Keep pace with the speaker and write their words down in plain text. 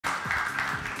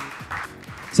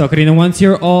So Karina, once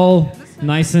you're all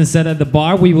nice and set at the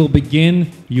bar, we will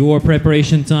begin your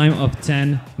preparation time of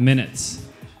 10 minutes.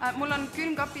 Mul on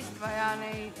külmkapist vaja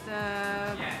neid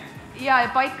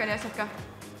ja Baikali asjad ka.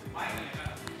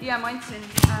 Ja ma andsin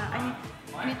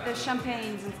I need the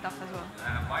champagnes and stuff as well.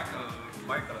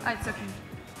 Baikal. It's okay.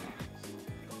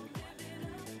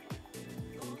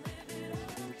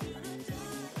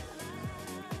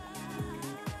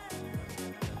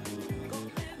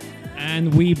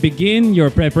 And we begin your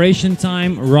preparation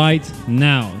time right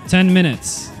now. 10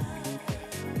 minutes.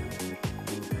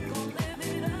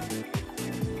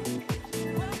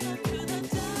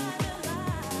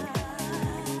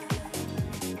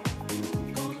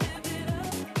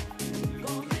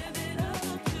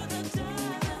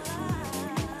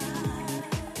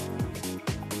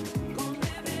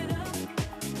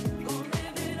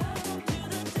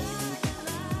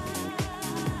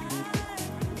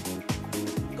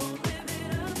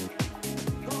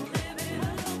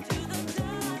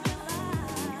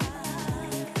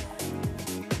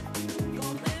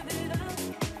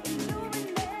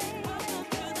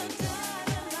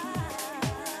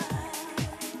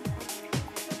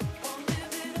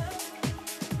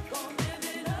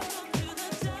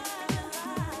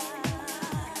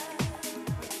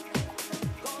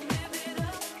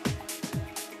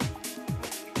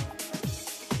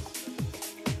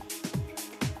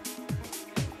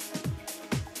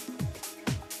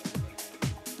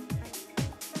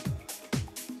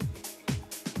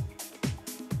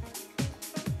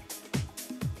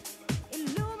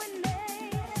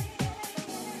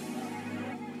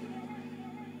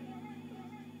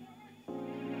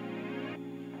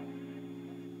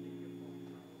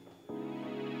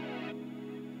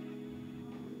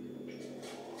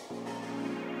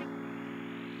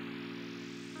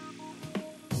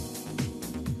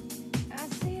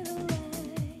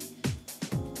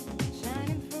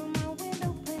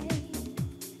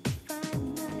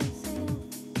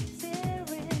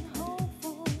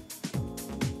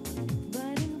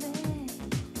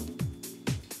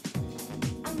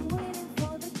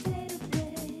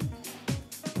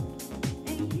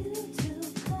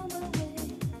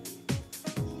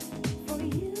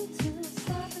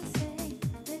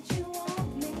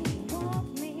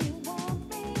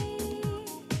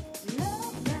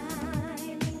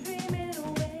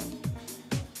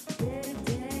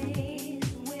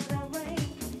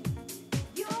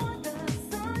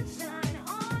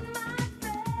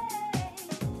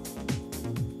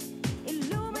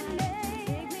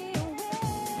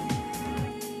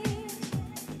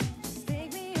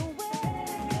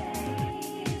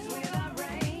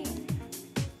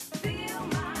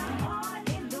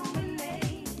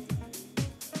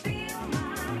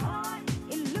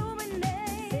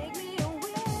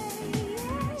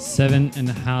 Seven and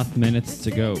a half minutes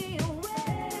to go.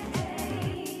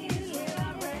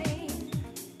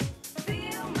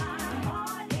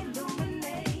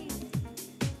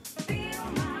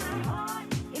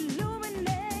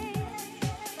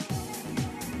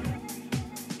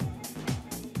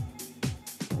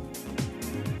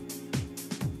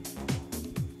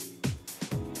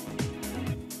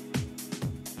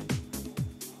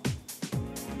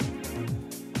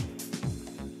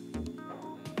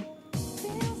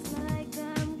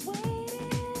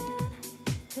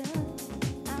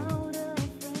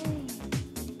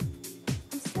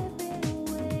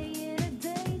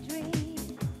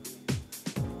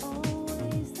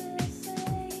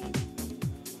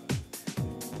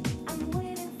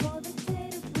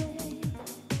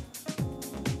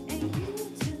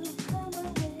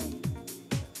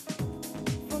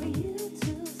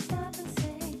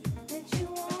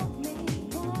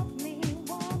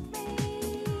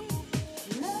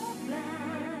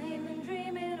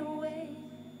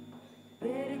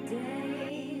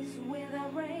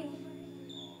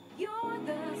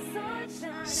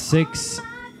 Six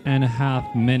and a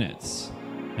half minutes.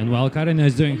 And while Karina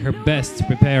is doing her best to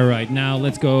prepare right now,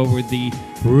 let's go over the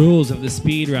rules of the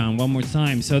speed round one more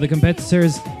time. So the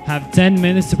competitors have 10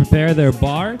 minutes to prepare their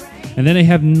bar, and then they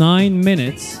have 9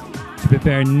 minutes to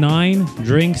prepare 9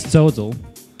 drinks total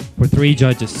for 3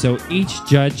 judges. So each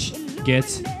judge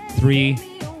gets 3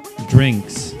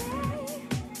 drinks.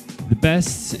 The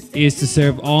best is to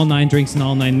serve all 9 drinks in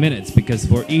all 9 minutes, because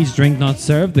for each drink not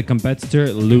served, the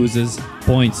competitor loses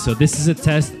points. So this is a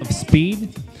test of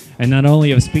speed, and not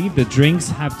only of speed, the drinks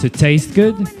have to taste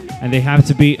good and they have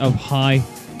to be of high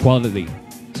quality.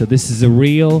 So this is a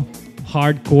real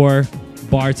hardcore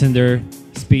bartender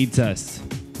speed test.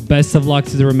 Best of luck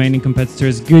to the remaining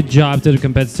competitors. Good job to the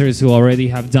competitors who already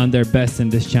have done their best in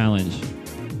this challenge.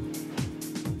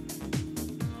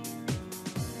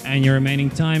 And your remaining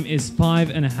time is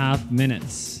 5.5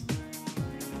 minutes.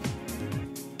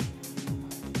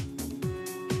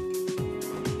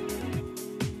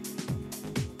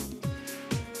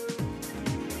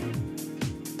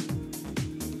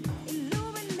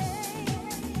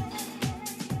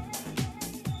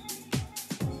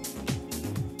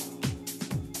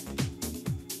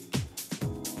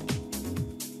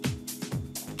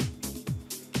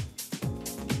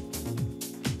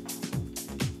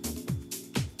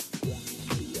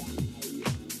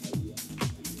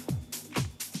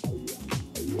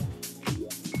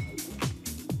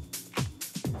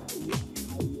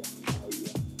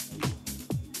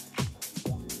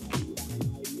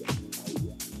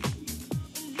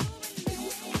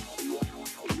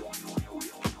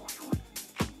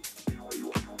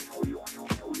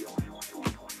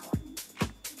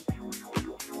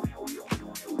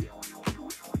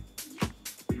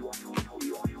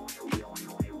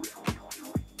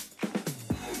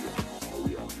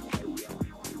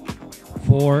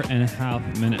 Four and a half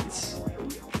minutes.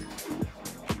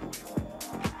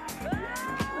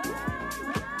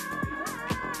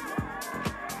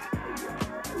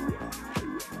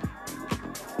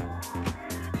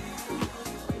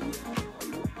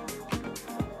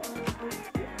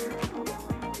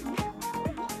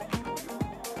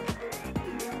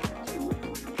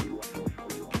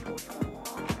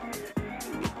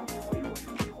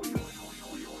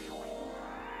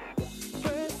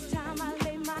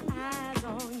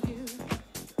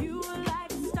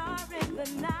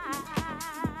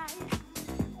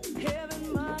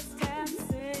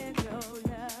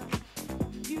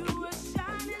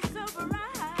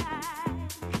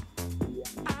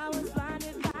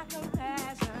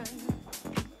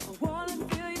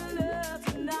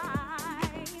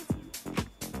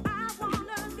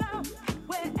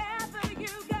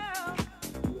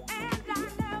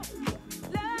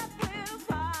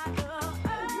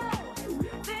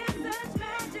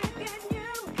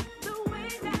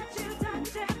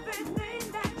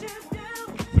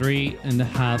 Three and a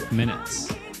half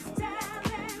minutes.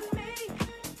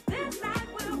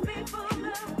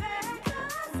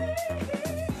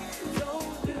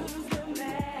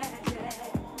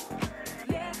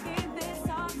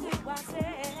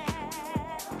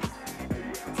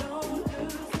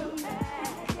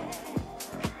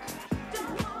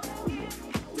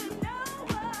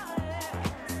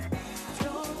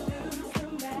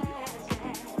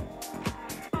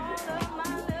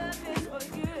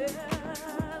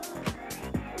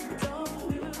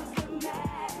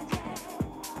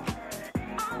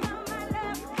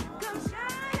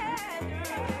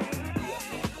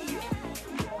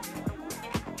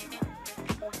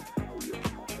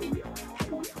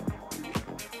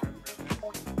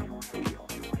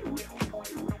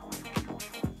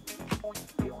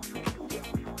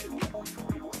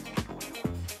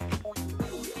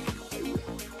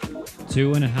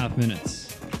 Two and a half minutes.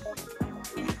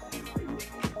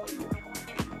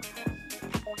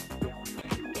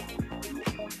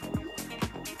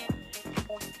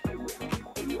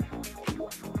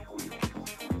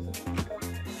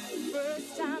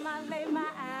 First time I laid my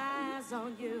eyes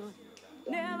on you,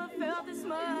 never felt this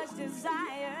much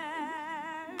desire.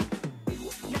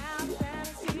 Now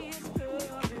fantasy is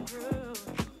coming through,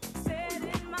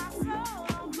 setting my soul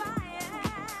on fire.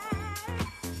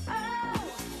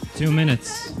 Oh, 2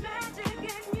 minutes.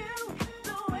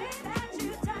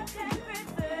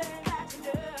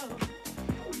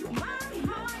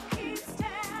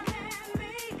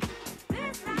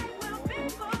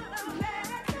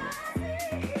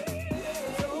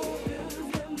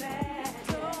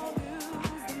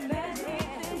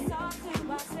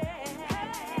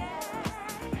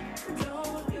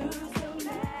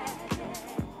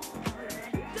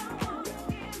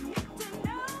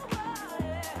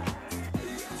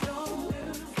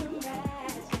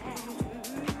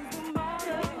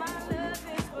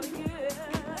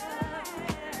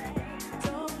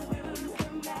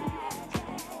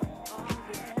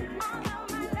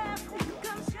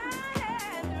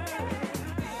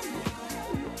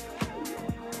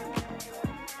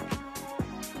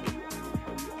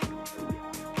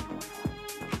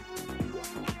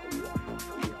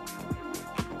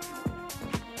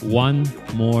 One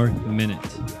more minute.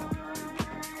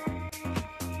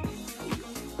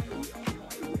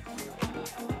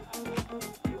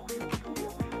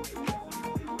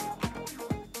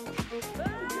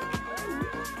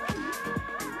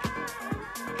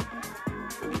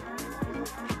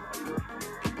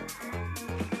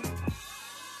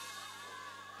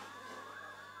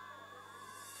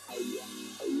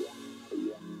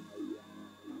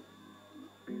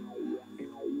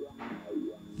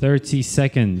 30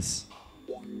 seconds.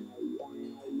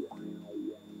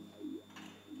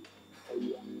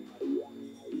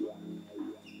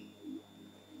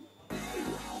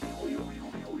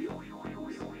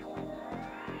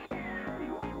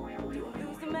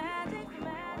 Lose the magic,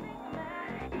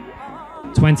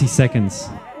 20 seconds.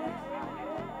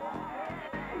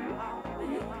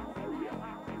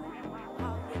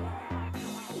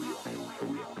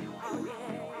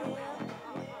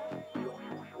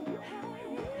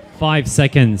 Five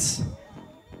seconds.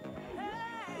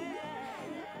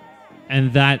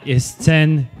 And that is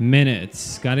 10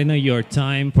 minutes. Karina, your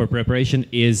time for preparation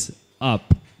is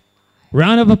up.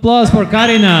 Round of applause for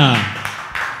Karina.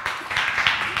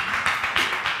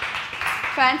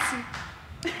 Fancy.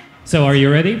 So are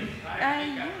you ready?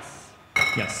 Yes.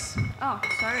 Yes. Oh,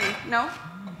 sorry. No?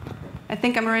 I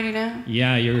think I'm ready now.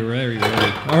 Yeah, you're ready.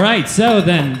 All right, so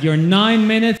then your 9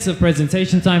 minutes of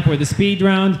presentation time for the speed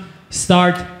round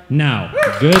start now.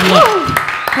 Good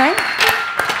luck. Okay.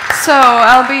 So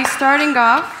I'll be starting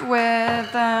off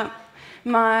with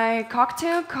my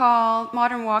cocktail called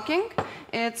Modern Walking.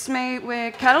 It's made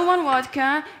with Kettle One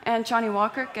vodka and Johnny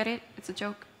Walker. Get it? It's a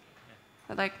joke.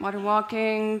 I like Modern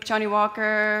Walking, Johnny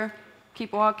Walker,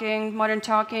 Keep Walking, Modern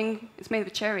Talking. It's made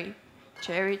with cherry.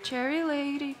 Cherry, cherry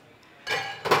lady.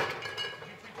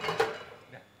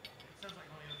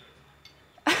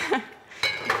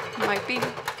 Might be.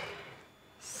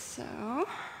 So,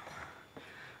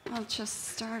 I'll just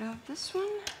start off this one.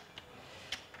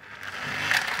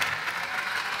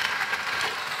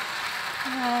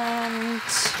 And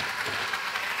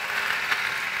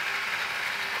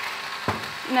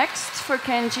next for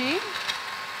Kenji,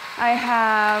 I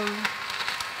have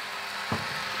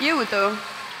Yudo.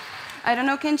 I don't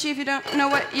know, Kenji, if you don't know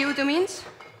what Yudo means.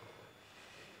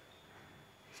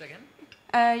 Second?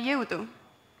 Yudo.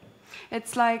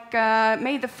 It's like,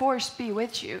 may the force be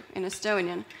with you in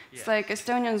Estonian. It's like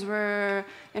Estonians were,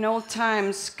 in old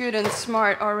times, good and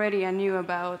smart already and knew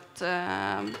about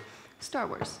Star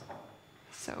Wars.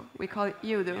 So we call it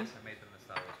Yudo. Yes, I made them a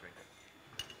Star Wars drink.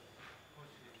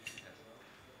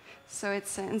 So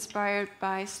it's inspired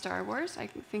by Star Wars. I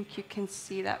think you can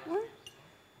see that one.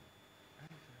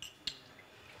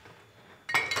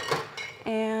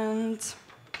 And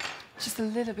just a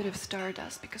little bit of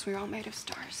stardust because we're all made of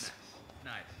stars.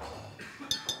 Nice.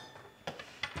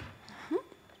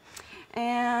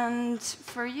 And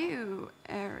for you,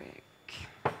 Eric,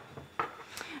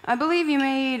 I believe you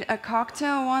made a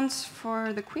cocktail once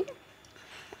for the Queen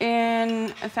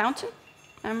in a fountain.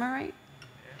 Am I right?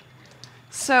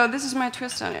 So this is my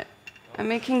twist on it. I'm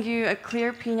making you a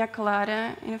clear pina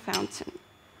colada in a fountain.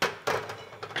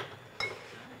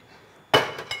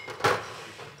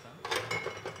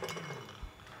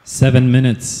 Seven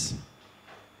minutes.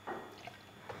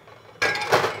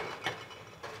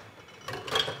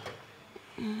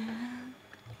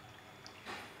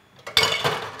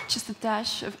 Just a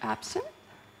dash of absinthe.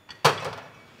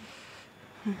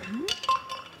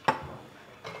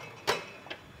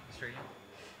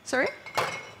 Sorry?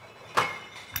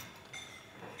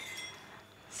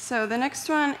 So the next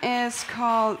one is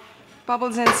called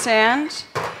Bubbles and Sand.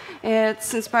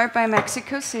 It's inspired by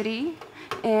Mexico City,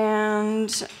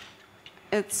 and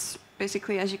it's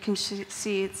basically, as you can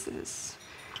see, it's this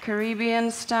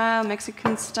Caribbean style,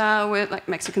 Mexican style with like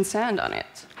Mexican sand on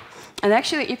it. And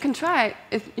actually, you can try it,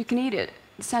 if you can eat it.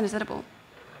 The sand is edible.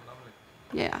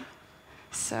 Yeah.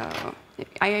 So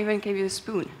I even gave you a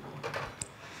spoon.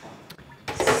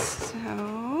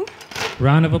 So.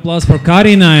 Round of applause for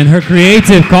Karina and her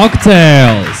creative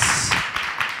cocktails.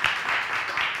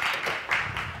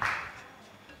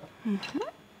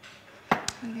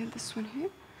 I'll leave this one here.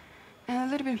 And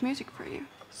a little bit of music for you.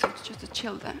 So it's just to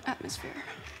chill the atmosphere.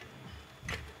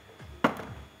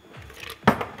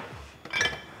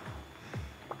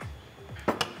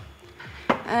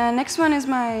 Next one is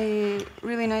my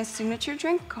really nice signature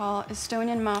drink called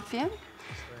Estonian Mafia.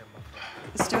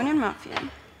 Estonian Mafia.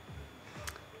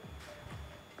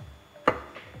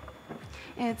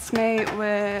 It's made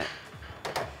with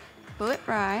bullet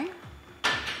rye,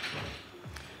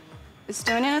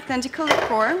 Estonian authentic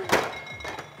liqueur,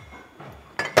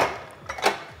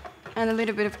 and a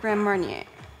little bit of Grand Marnier.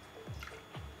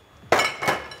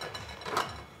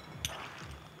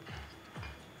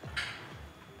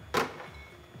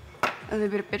 A little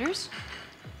bit of bitters,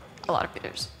 a lot of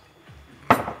bitters.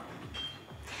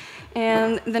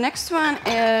 And the next one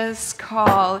is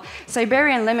called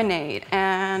Siberian Lemonade,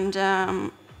 and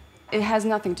it has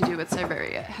nothing to do with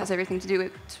Siberia. It has everything to do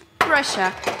with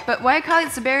Russia. But why I call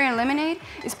it Siberian Lemonade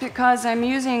is because I'm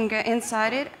using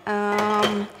inside it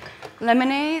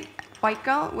lemonade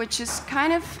Baikal, which is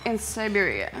kind of in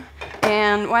Siberia.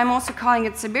 And why I'm also calling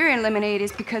it Siberian lemonade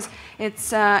is because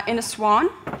it's in a swan,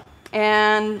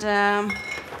 and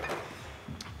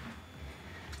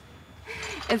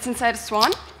it's inside a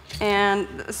swan, and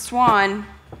the swan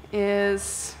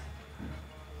is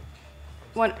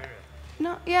one.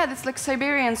 No, yeah, it's like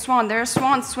Siberian swan. There are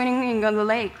swans swimming on the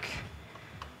lake.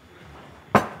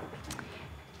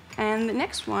 And the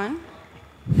next one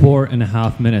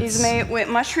 4.5 minutes. is made with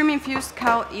mushroom-infused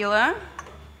cow ela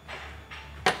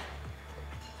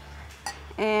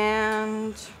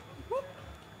and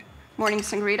morning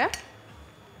sangrita.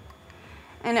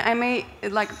 And I made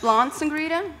it like blonde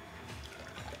sangrita.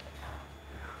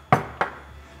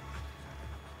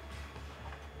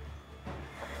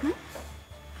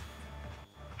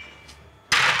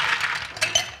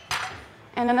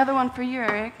 And another one for you,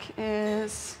 Eric,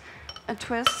 is a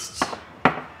twist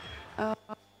of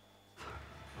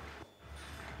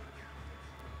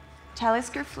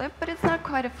Talisker flip, but it's not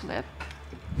quite a flip.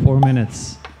 4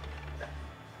 minutes.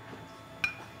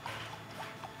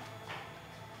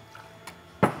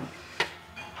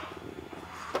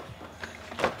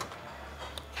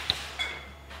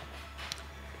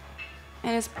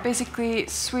 And it's basically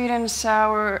sweet and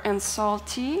sour and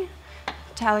salty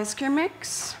Talisker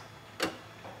mix.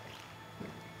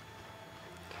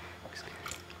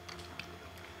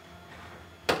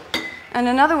 And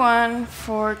another one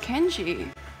for Kenji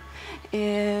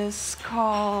is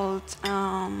called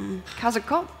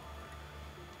Kazakov.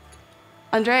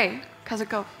 Andrei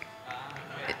Kazakov.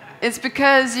 It's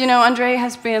because, you know, Andrei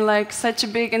has been like such a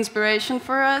big inspiration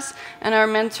for us and our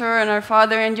mentor and our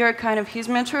father, and you're kind of his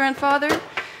mentor and father.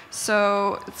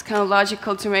 So it's kind of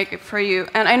logical to make it for you.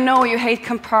 And I know you hate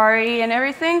Campari and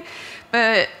everything,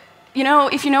 but you know,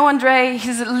 if you know Andrei,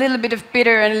 he's a little bit of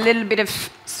bitter and a little bit of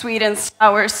sweet and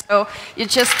sour, so you're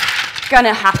just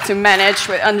gonna have to manage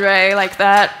with Andrei like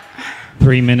that.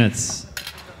 3 minutes.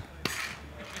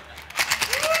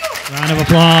 Round of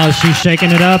applause. She's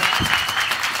shaking it up.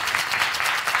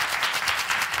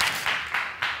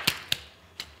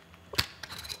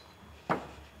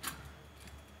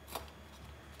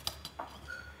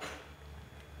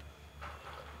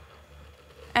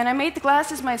 And I made the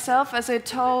glasses myself, as I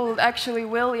told actually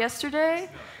Will yesterday.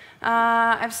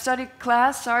 I've studied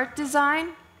glass art design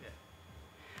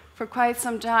for quite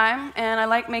some time, and I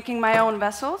like making my own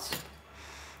vessels.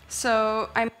 So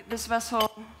I made this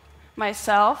vessel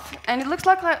myself, and it looks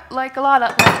like a lot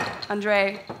of like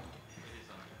Andrei.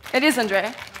 It is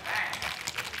Andrei.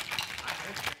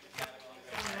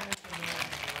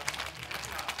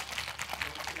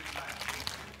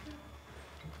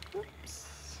 Oops.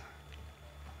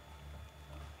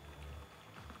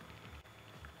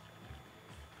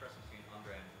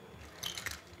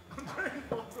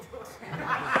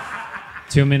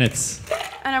 2 minutes.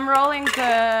 And I'm rolling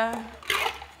the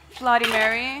Bloody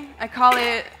Mary. I call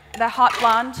it the hot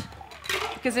blonde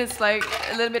because it's like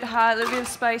a little bit hot, a little bit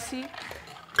spicy,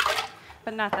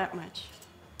 but not that much.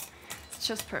 It's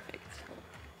just perfect.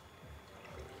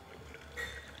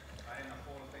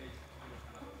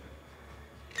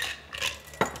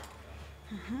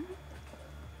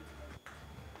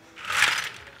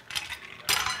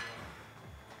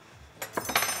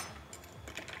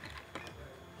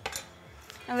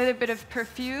 A little bit of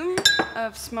perfume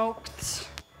of smoked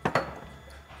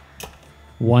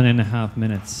 1.5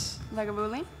 minutes.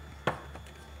 Lagavulin.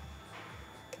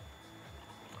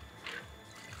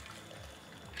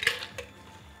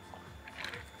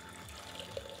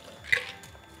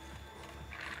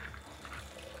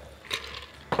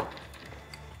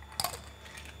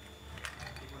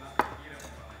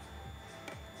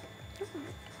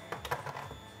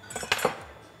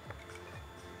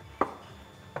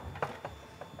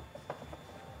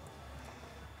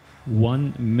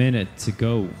 One minute to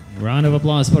go. Round of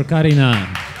applause for Karina.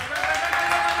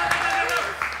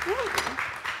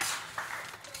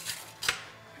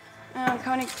 I'm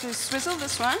going to swizzle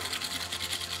this one,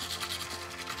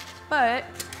 but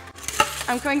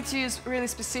I'm going to use really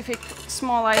specific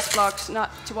small ice blocks, not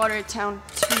to water it down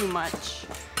too much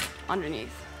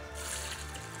underneath.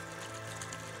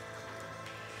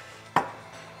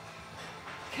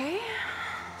 Okay.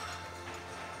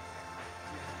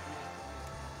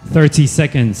 30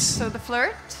 seconds. So the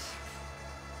flirt.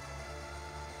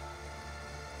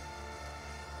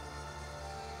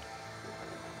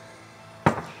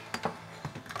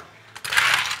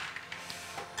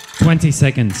 Twenty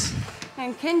seconds.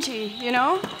 And Kenji, you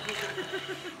know?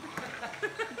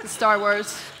 The Star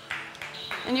Wars.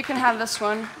 And you can have this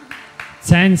one.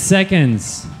 10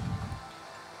 seconds.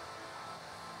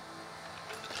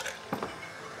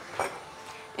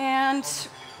 And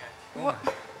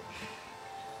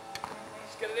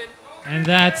And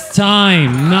that's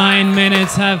time. 9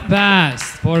 minutes have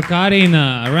passed for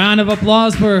Karina. A round of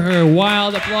applause for her.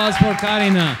 Wild applause for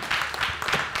Karina.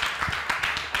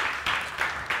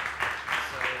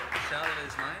 So, shell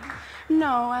is mine?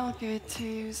 No, I'll give it to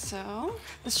you. So,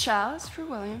 the shell is for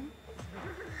William.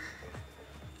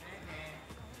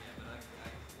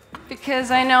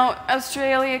 Because I know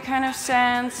Australia kind of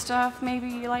sand stuff, maybe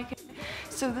you like it.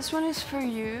 So this one is for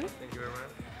you. Thank you very much.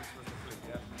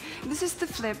 This is the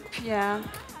flip, yeah.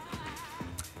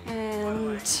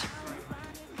 And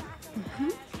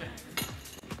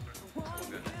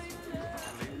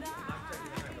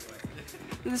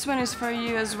this one is for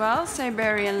you as well,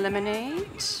 Siberian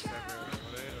lemonade.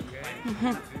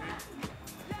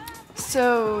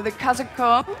 So the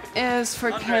Kazakh is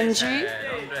for Andre's Kenji. head.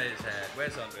 Andre's head.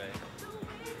 Where's Andre?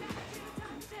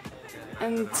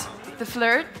 And the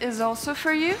flirt is also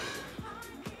for you.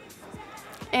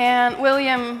 And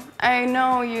William, I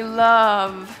know you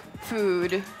love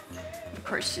food. Of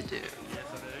course you do.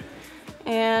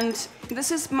 And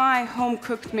this is my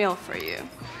home-cooked meal for you.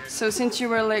 So since you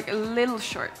were like a little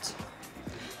short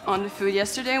on the food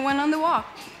yesterday, I went on the walk.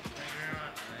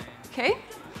 Okay?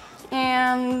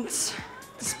 And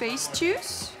the space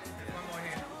juice.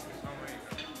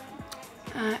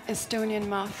 Estonian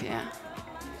Mafia.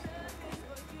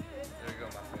 There you go,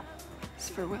 my friend. It's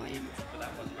for William. But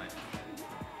that was mine.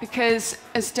 Because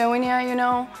Estonia, you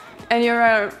know, and you're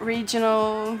a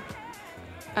regional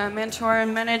mentor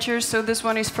and manager, so this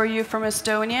one is for you from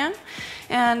Estonia.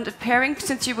 And pairing,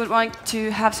 since you would like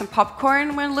to have some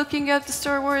popcorn when looking at the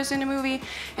Star Wars in the movie,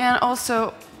 and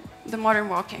also the Modern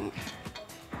Walking.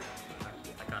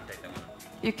 I can't take that one.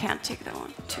 You can't take that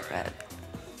one, too bad.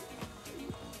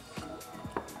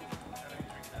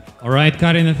 All right,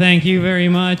 Karina, thank you very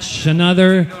much.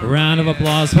 Another round of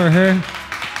applause for her.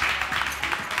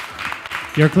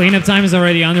 Your cleanup time is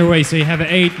already underway, so you have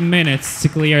 8 minutes to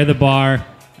clear the bar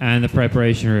and the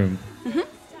preparation room.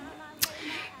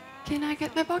 Can I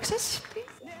get my boxes, please?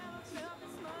 Do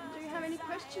you have any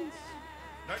questions?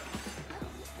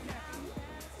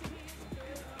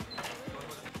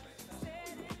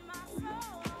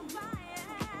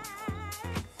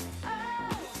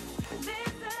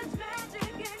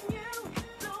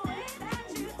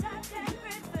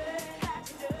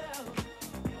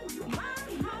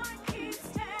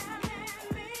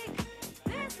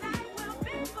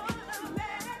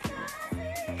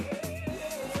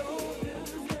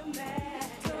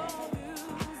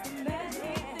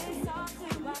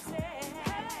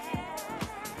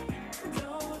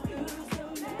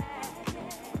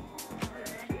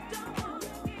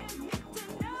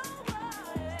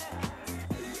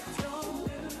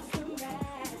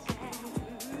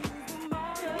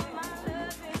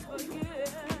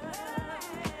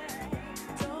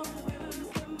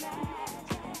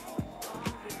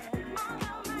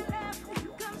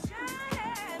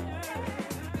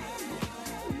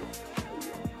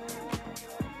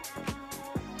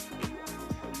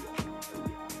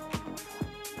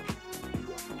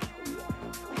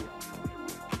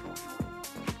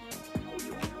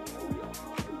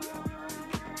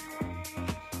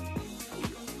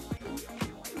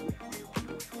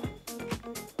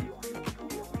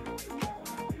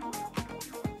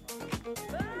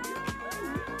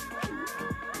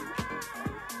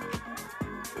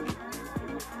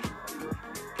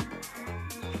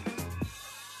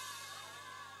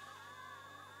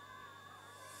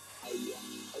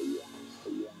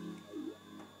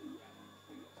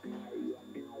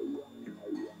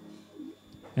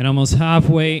 And almost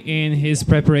halfway in his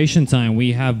preparation time,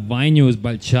 we have Vainius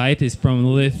Balcaitis from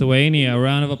Lithuania. A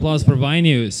round of applause for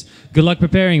Vainius. Good luck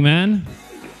preparing, man.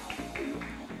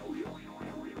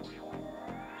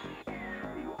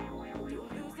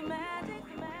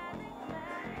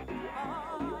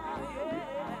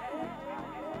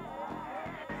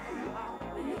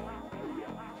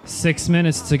 Six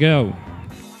minutes to go.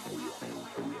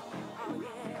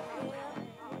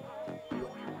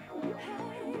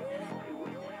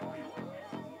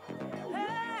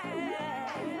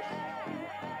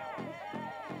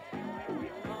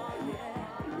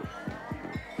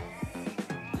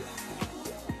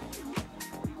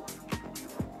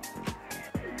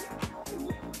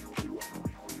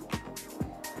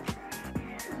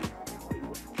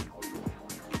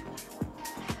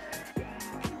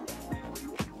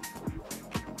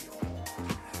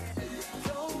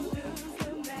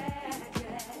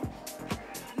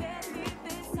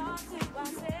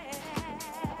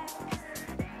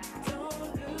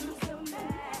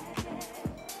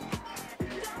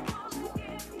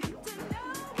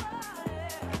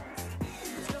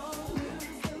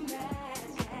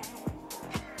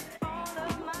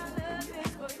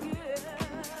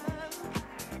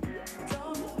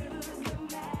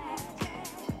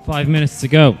 5 minutes to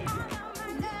go.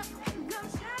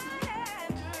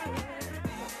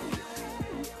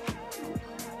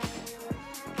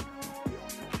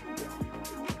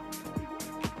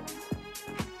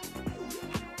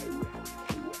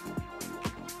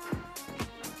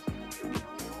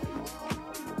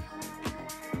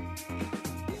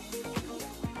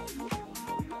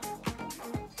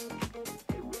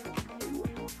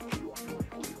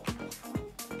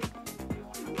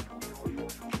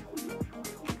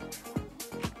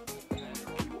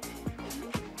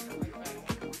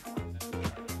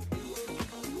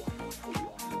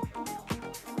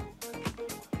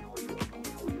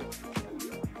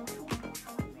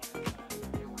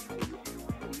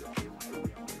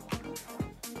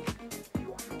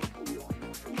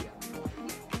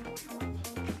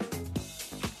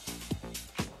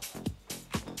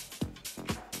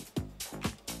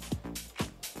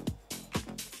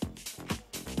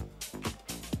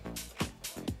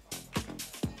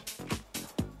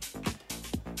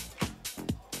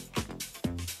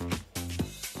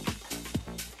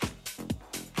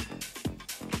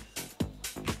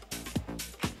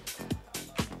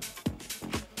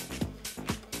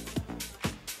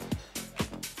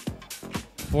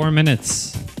 Four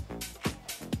minutes.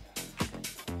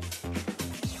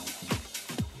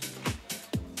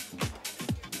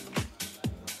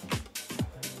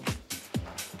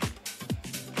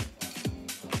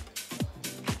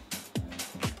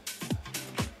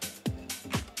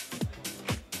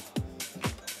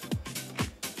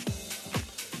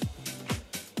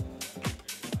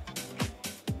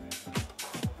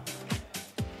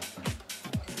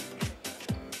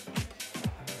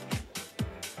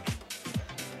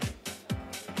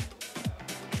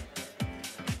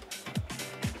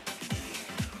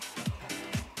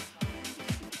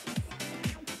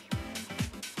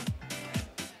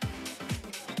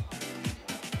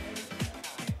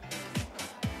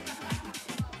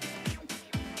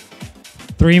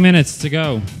 Three minutes to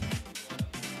go.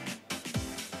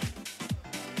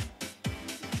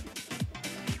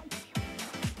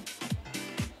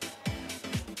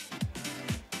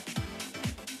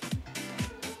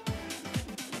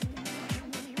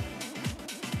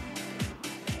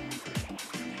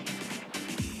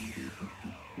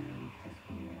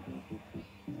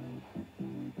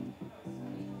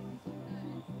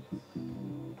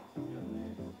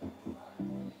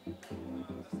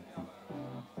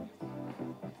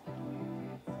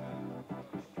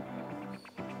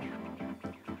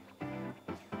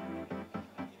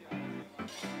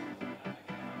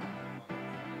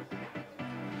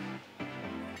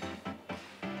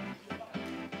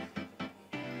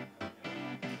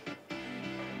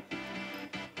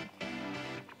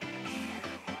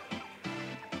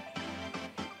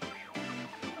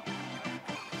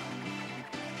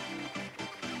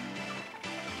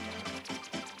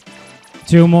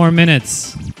 Two more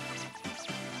minutes.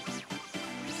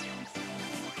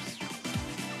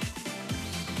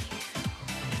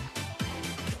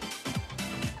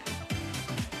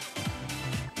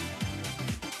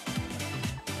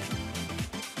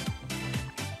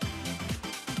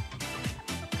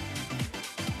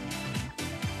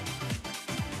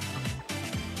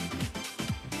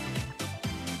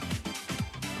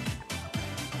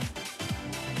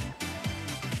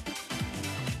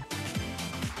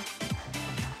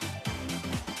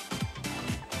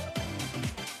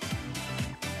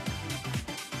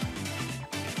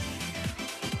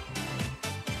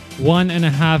 One and a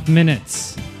half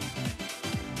minutes.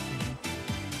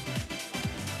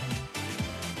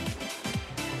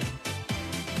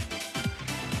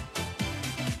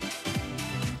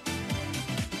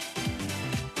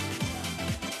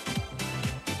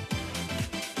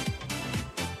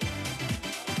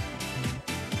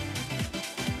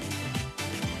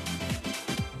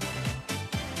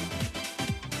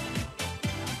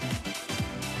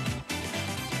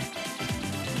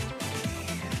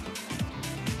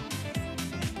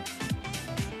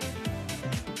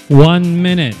 One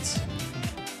minute.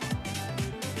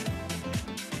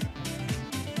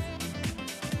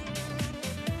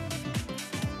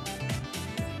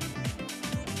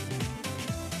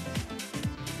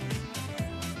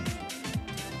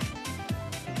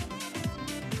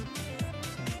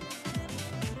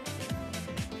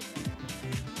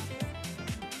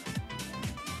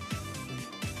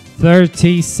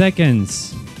 Thirty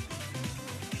seconds.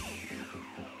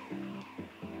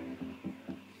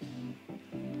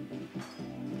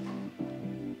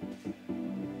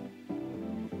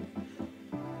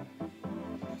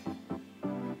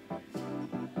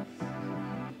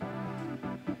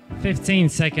 Fifteen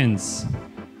seconds.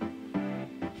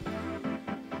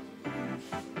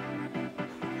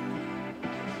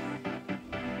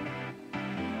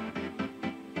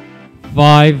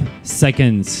 5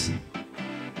 seconds.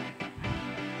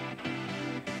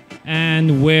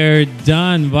 And we're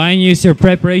done. Vainius, your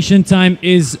preparation time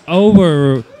is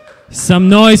over. Some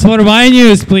noise for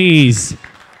Vainius, please.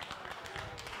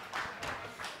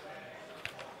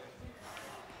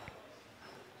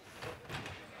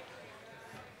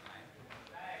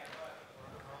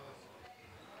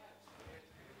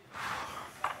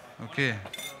 Okay.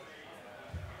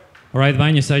 All right,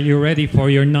 Vainius, are you ready for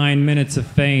your 9 minutes of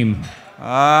fame?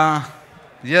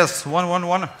 Yes,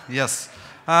 one. Yes.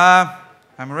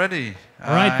 I'm ready.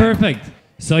 All right, perfect.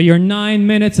 So your 9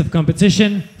 minutes of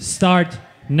competition start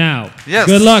now. Yes.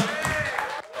 Good luck.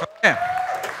 Okay.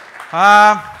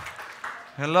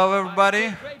 Hello,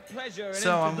 everybody.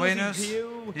 So I'm Vainius.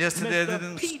 Yesterday I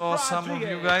didn't saw some of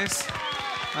you guys.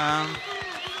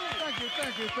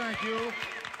 Thank you.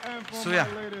 So yeah,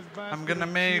 I'm gonna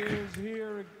make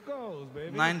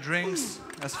 9 drinks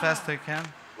as fast as I can.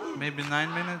 Maybe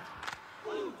 9 minutes.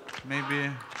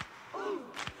 Maybe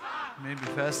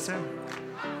faster.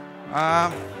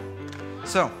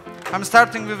 So I'm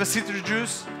starting with a citrus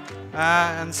juice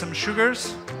and some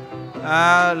sugars.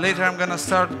 Later I'm gonna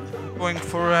start going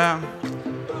for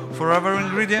other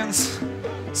ingredients.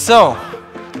 So,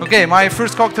 okay, my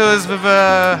first cocktail is with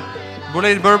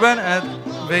Bullet bourbon, and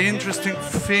the interesting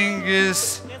thing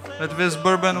is that this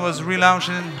bourbon was relaunched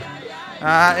in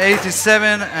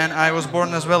 87, and I was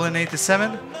born as well in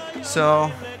 87. So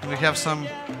we have something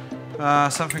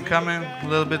coming, a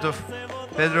little bit of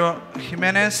Pedro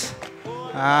Jimenez,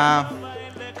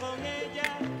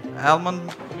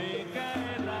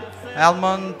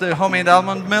 homemade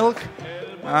almond milk.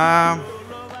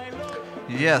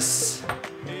 Yes,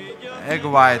 egg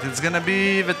white. It's gonna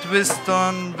be the twist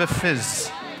on the fizz.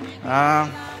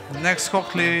 Next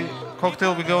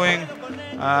cocktail we're going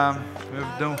with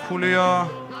Don Julio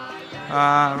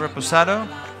Reposado.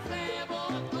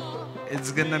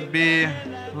 It's gonna be a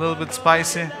little bit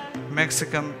spicy,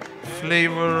 Mexican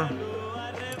flavor.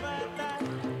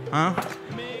 Huh?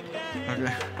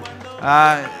 Okay.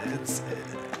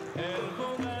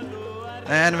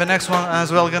 And the next one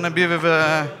as well gonna be with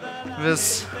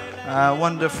this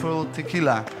wonderful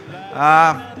tequila.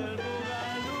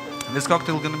 This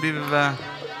cocktail gonna be with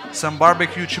some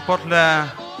barbecue chipotle,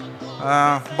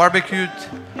 barbecued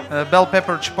bell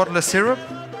pepper chipotle syrup,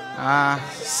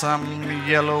 some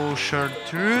yellow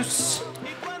chartreuse,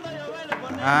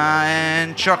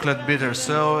 and chocolate bitter.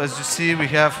 So as you see, we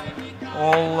have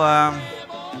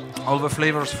all the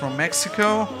flavors from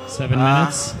Mexico. 7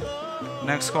 minutes.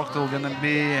 Next cocktail gonna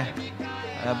be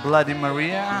Bloody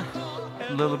Maria,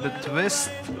 a little bit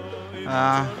twist,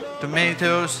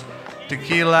 tomatoes,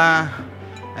 tequila,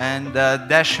 and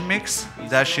dash mix.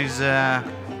 Dash is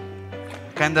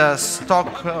kind of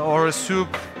stock or a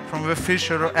soup from the fish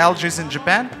or algae in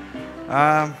Japan.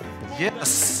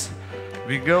 Yes,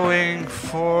 we're going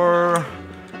for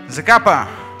Zacapa.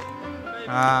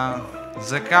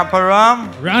 Zacapa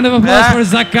rum. Round of applause for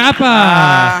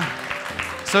Zacapa.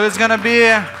 So it's gonna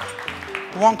be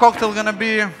one cocktail gonna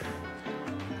be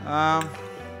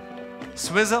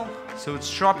swizzle. So it's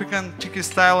tropical tiki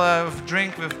style of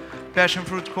drink with passion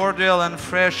fruit cordial and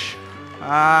fresh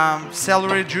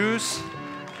celery juice.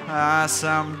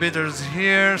 Some bitters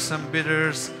here, some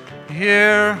bitters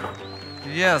here.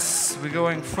 Yes, we're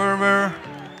going further.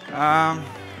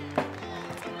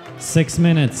 6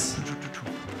 minutes.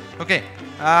 Okay,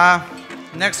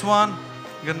 next one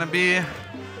gonna be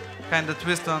kind of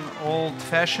twist on old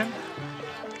fashioned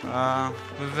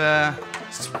with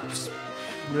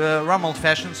rum old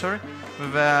fashioned, sorry,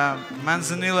 with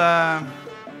manzanilla,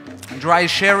 dry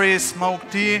sherry,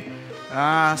 smoked tea,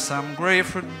 some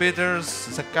grapefruit bitters.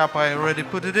 Zacapa, I already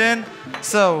put it in.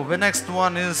 So the next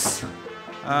one is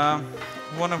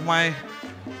one of my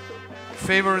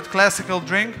favorite classical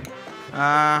drink.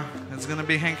 It's gonna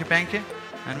be hanky panky,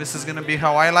 and this is gonna be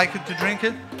how I like it to drink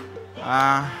it.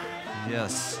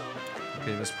 Yes.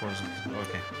 Okay, this pours it.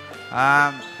 Okay.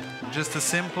 Just a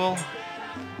simple,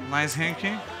 nice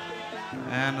hanky,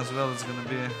 and as well it's gonna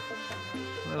be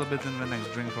a little bit in the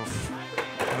next drink of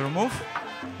vermouth.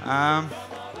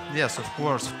 Yes, of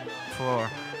course,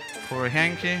 for a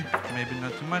hanky, maybe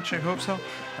not too much. I hope so.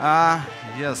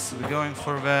 Yes, we're going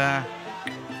for the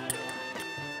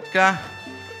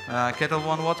Kettle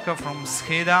One vodka from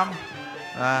Tamm,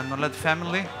 Nolet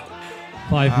family.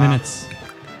 5 minutes.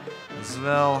 As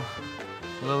well,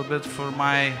 a little bit for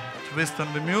my twist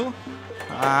on the mule.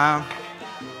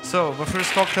 So the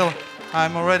first cocktail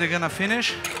I'm already gonna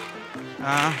finish.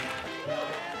 The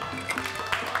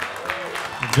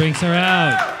drinks are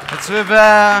out. It's with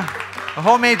a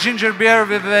homemade ginger beer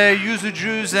with yuzu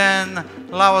juice and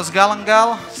Laos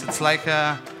galangal. So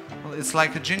it's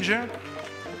like a ginger.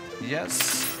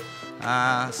 Yes.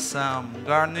 Some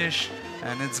garnish,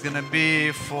 and it's gonna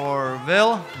be for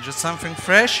Will, just something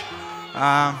fresh.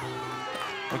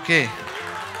 Okay,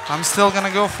 I'm still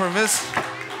gonna go for this.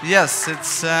 Yes,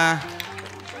 it's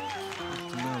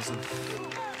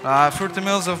 30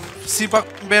 mils of sea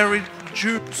berry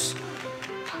juice.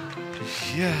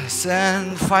 Yes,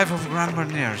 and 5 of Grand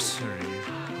Marniers. Sorry, a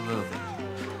little bit.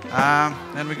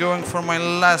 And we're going for my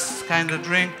last kind of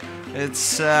drink.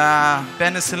 It's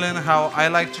penicillin, how I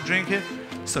like to drink it.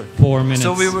 So 4 minutes.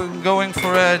 So we were going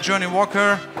for a Johnny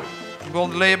Walker,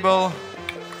 Gold Label,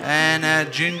 and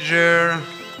ginger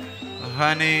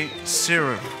honey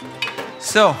syrup.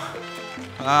 So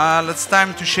it's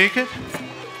time to shake it.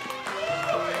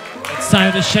 It's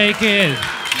time to shake it.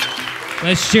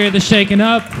 Let's cheer the shaking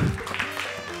up.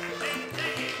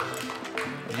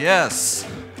 Yes.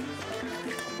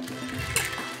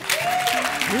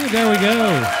 Ooh, there we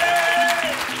go.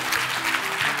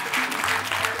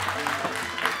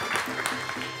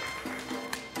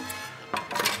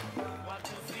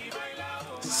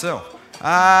 So,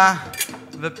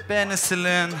 the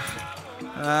penicillin,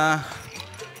 I'm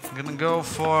gonna go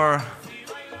for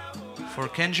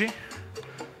Kenji.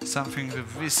 Something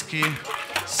with whiskey,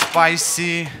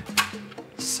 spicy,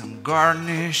 some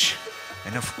garnish,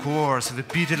 and of course the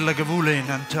peated lagavulin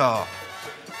on top.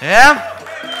 Yeah,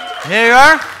 here you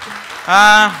are.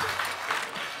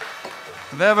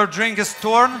 Whatever drink is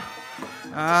torn.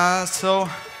 So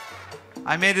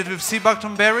I made it with sea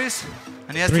buckthorn berries,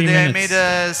 and yesterday I made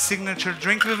a signature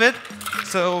drink with it.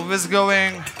 So this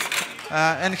going,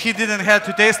 and he didn't have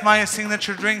to taste my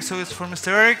signature drink, so it's for Mr.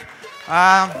 Eric.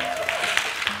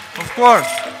 Of course.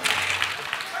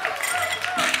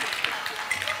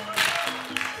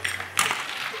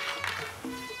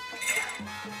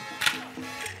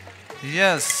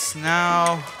 Yes,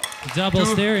 now Double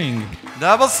steering.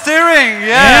 double steering,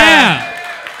 yeah.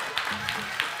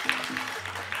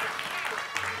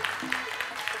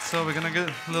 So we're gonna get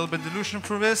a little bit dilution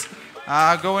for this.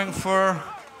 Going for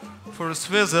a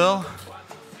swizzle,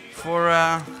 for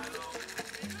a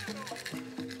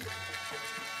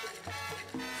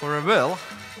Will.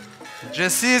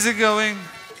 Just easy going.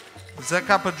 The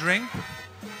cup of drink.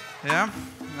 Yeah.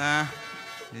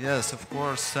 Yes, of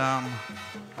course, some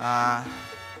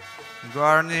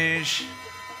garnish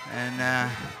and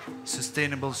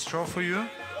sustainable straw for you.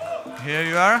 Here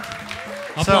you are.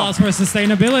 Applause for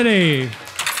sustainability.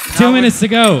 2 minutes to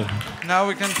go. Now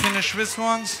we can finish this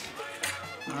ones.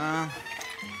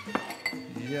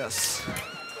 Yes.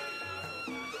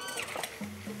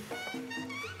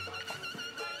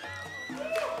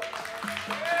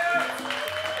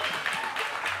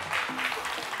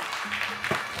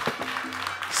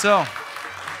 So,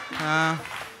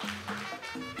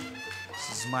 this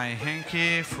is my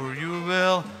hanky for you,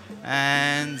 Will,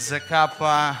 and the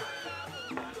kappa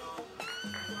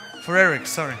for Eric,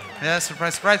 sorry. Yeah,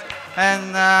 surprise, surprise.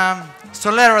 And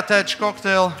Solera Touch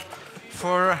cocktail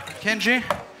for Kenji.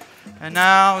 And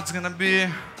now it's gonna be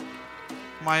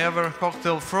my other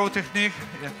cocktail throw technique.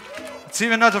 Yeah. It's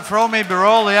even not a throw, maybe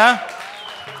roll, yeah?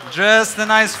 Just the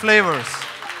nice flavors.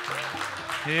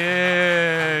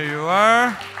 Here you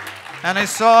are. And I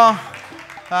saw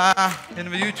in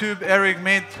the YouTube Eric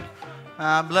made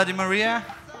Bloody Maria.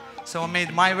 So I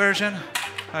made my version.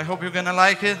 I hope you're gonna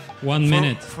like it. 1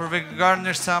 minute. For the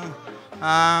garnish, some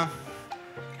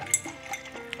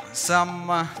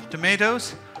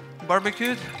tomatoes,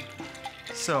 barbecued.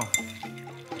 So.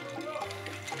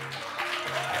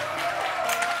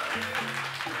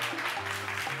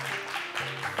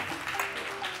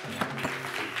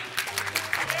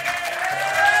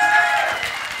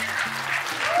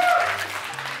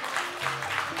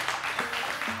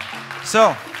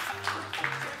 So,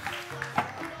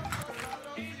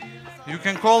 you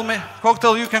can call me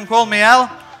cocktail. You can call me Al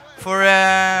for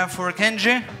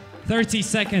Kenji. 30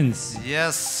 seconds.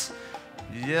 Yes,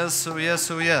 yes, oh yes,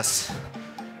 oh yes.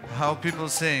 How people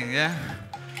saying, yeah?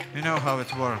 You know how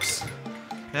it works,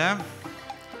 yeah.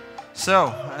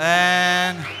 So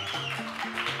and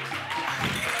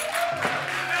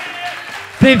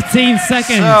 15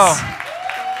 seconds. So,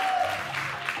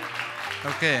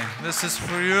 okay, this is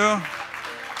for you.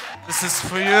 This is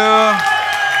for you.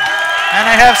 And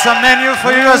I have some menu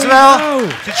for you as well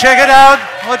to check it out,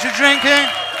 what you're drinking.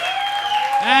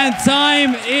 And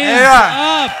time is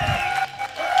up.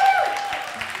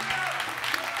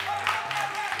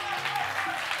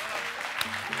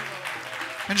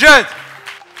 Enjoy it.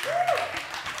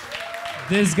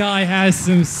 This guy has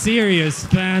some serious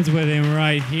fans with him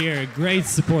right here. Great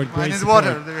support, I great need support.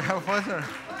 water. Do you have water?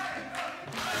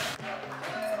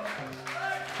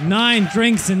 9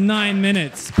 drinks in 9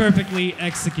 minutes. Perfectly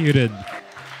executed.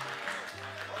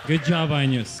 Good job,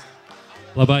 Vainius.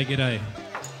 Labai gerai.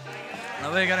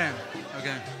 Labai gerai.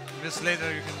 Okay. This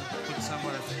later you can put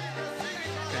somewhere.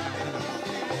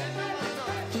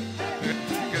 Okay.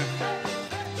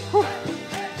 Good.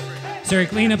 So your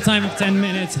cleanup time of 10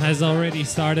 minutes has already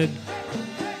started.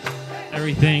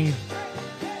 Everything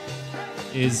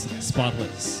is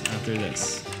spotless after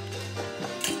this.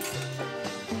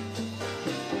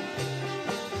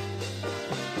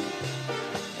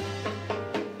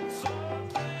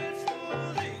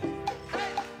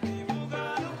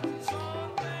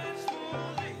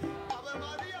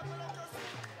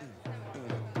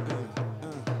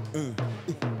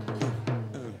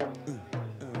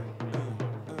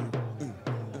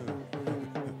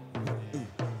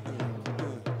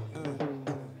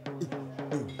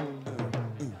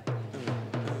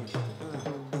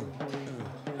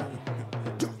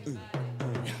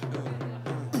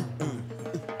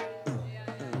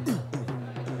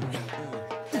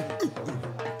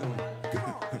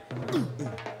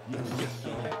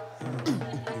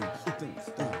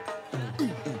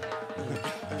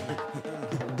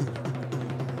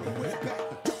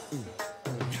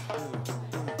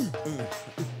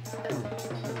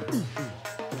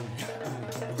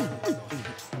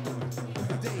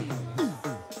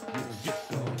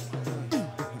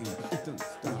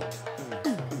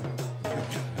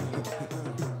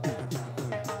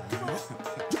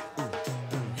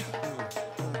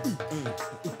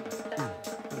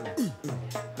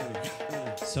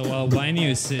 So while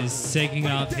Vainius is taking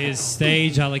up his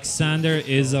stage, Aleksander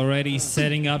is already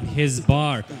setting up his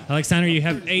bar. Aleksander, you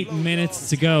have 8 minutes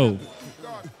to go.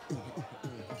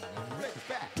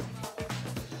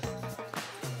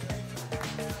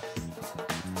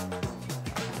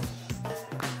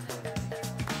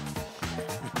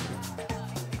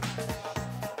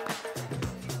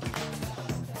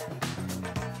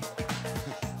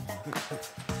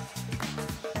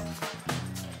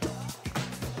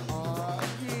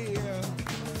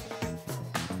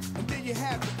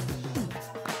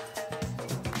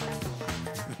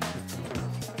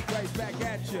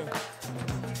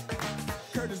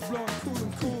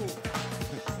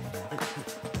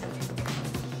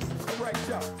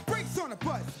 Brakes on the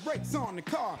bus, brakes on the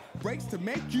car, brakes to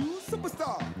make you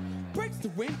superstar, brakes to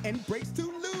win and brakes to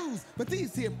lose. But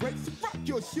these here brakes rock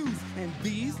your shoes, and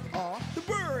these are the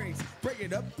brakes. Break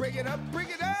it up, break it up, break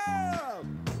it up.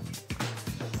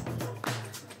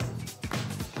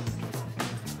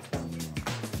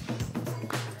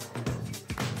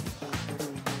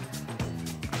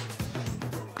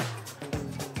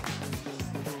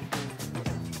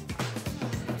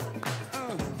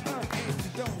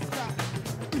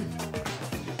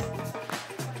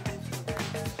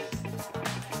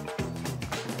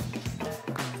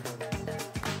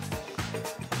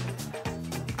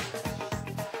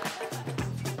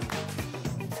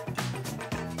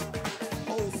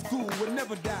 Will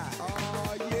never die.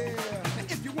 Oh yeah. Now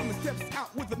if your woman steps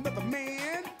out with another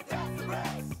man,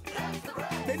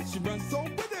 then she runs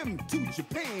on with him to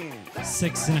Japan.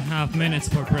 6.5 minutes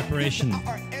for preparation.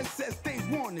 IRS says they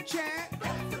want to chat,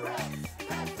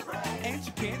 and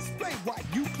she can't explain why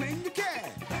you claim your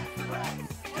cat.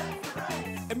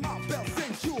 And my bell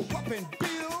sends you a whopping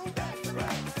bill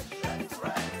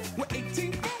with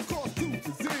 18 phone calls to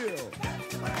Brazil,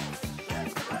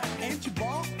 and you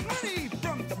borrow money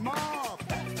from the mob.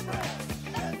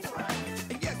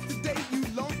 And yesterday you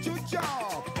lost your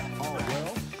job. Oh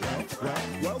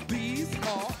well, these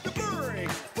are the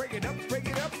brakes. Break it up, break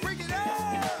it up, break it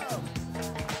up.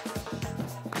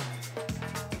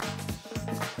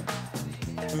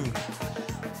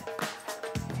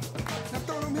 Now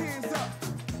throw them hands up.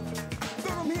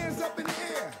 Throw them hands up in the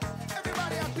air.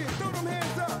 Everybody out there, throw them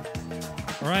hands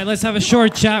up. All right, let's have a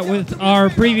short chat with our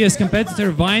previous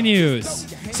competitor, Vainius.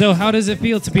 So how does it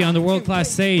feel to be on the world-class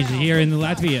stage here in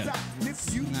Latvia? Nice.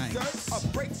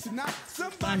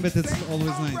 Fun, but it's always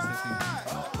nice,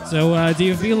 I think. So do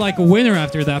you feel like a winner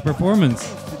after that performance?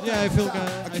 Yeah, I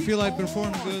feel I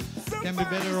performed good. Can be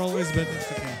better always, but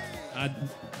it's okay.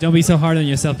 Don't be so hard on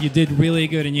yourself. You did really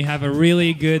good, and you have a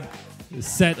really good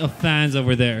set of fans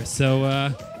over there.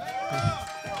 So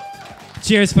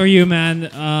cheers for you, man.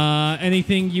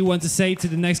 Anything you want to say to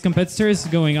the next competitors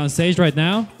going on stage right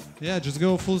now? Yeah, just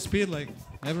go full speed, like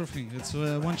everything. It's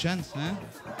one chance, huh?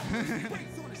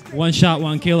 One shot,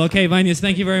 one kill. Okay, Vainius,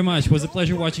 thank you very much. It was a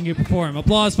pleasure watching you perform.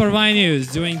 Applause for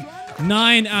Vainius, doing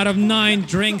 9 out of 9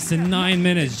 drinks in 9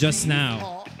 minutes just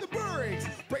now. The brakes.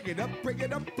 it up, break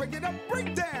it up, break it up,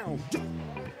 break down.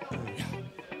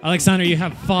 Aleksander, you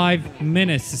have 5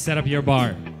 minutes to set up your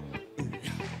bar.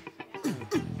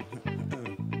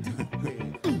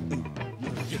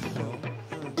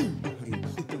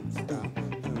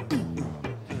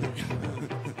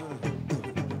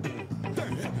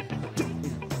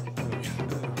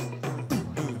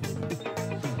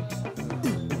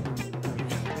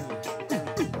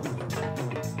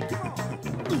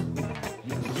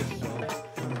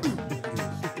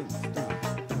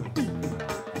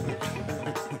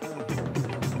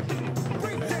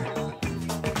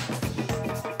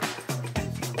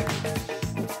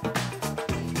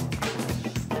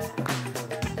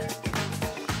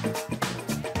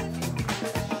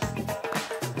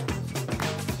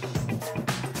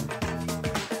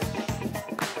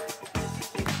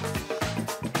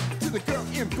 To the girl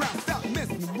in brown, stop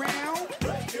messing around.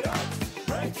 Break it up,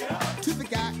 break it up. To the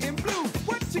guy in blue,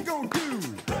 what you gonna do?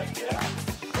 Break it up,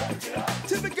 break it up.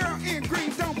 To the girl in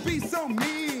green, don't be so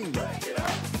mean. Break it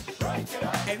up, break it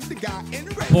up. And the guy in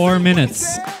red, 4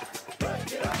 minutes.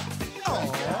 break it up.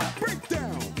 Oh, break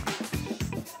down.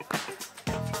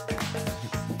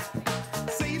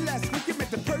 See, last week you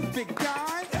met the perfect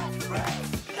guy. That's right,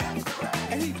 that's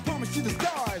right. And he promised you the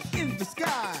stars in the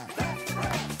sky. That's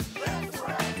right, that's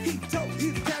right. He told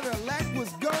his Cadillac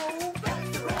was gold.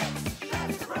 That's right,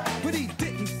 that's right. But he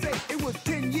didn't say it was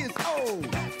 10 years old.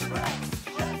 That's right,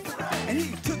 that's right. And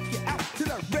he took you out to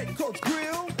the Red Coach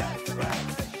Grill. That's right,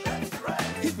 that's right.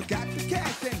 He forgot the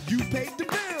cash and you paid the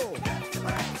bill. That's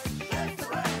right, that's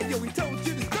right. And yo, he told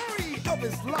you the story of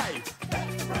his life.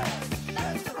 That's right,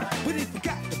 that's right. But he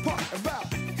forgot the part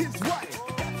about his wife.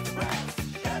 That's right,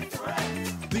 that's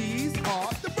right. These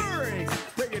are the birds.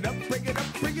 Break it up, break it up,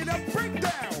 break it up, break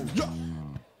down. Yeah.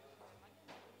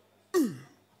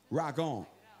 Rock on.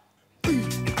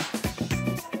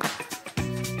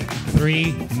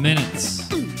 3 minutes.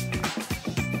 Yeah.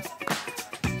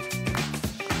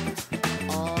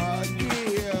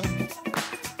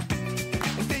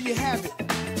 And there you have it.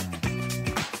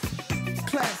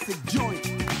 Classic joint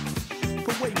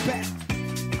from way back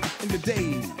in the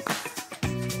days.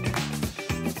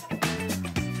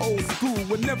 Old school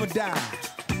would never die.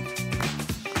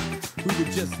 We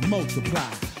would just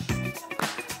multiply.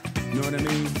 You know what I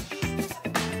mean?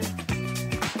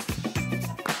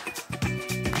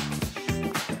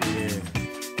 Yeah.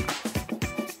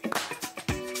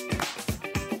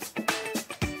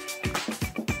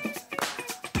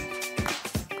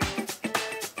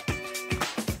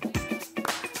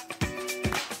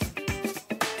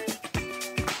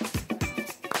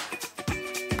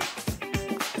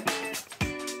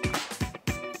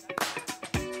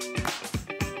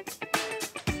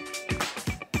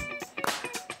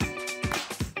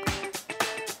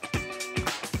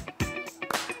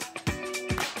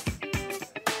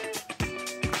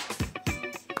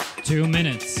 Two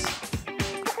minutes.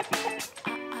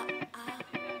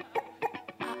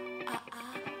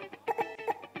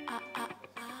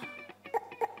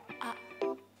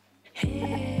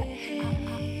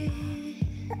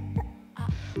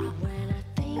 When I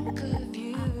think of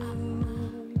you,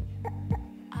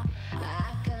 I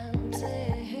can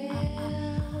tell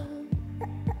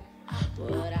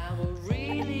what I will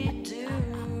really do.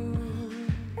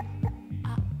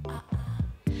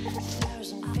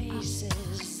 1,000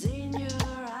 faces in your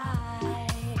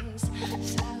eyes,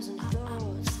 1,000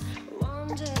 thoughts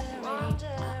wandering,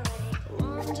 wandering,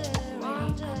 wandering,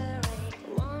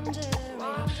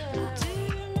 wandering. Do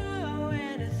you know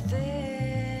anything?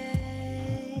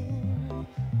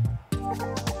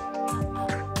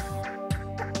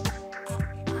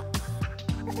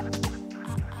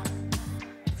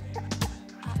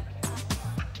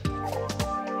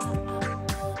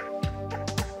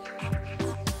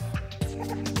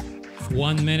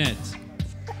 1 minute.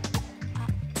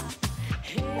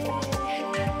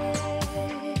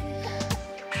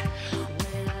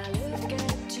 When I look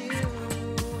at you,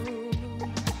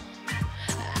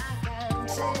 I can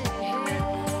tell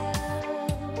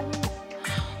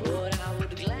what I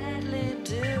would gladly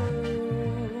do.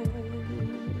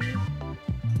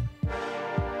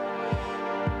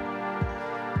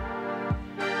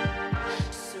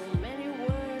 So many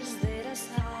words that I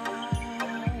sound.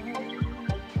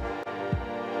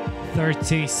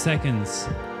 30 seconds.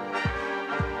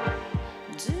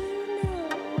 Do you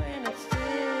know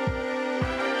anything?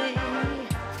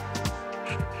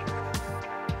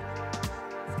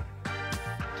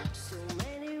 So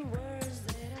many words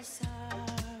that I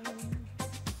sound.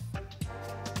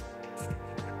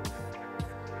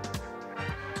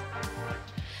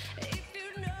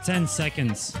 10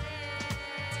 seconds.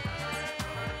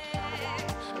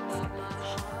 About my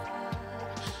heart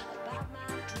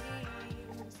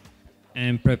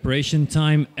And preparation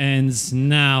time ends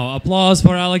now. Applause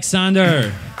for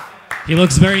Aleksander. He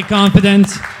looks very confident.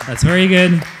 That's very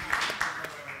good.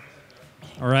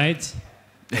 All right.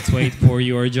 Let's wait for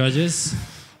your judges.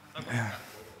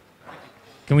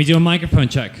 Can we do a microphone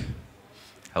check?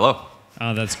 Hello.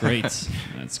 Oh, that's great.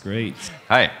 That's great.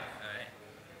 Hi.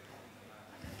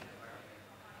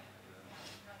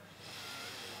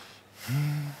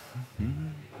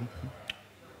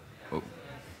 Oh.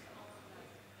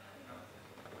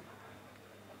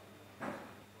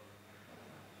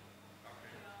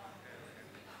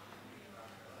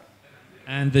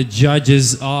 And the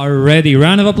judges are ready.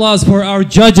 Round of applause for our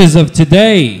judges of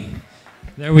today.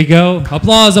 There we go.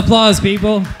 Applause, applause,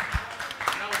 people.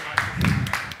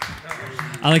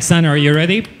 Aleksander, are you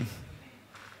ready?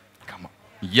 Come on.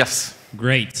 Yes.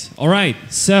 Great. All right.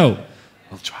 So,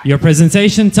 I'll try. your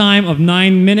presentation time of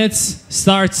 9 minutes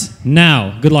starts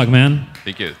now. Good luck, man.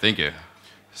 Thank you. Thank you.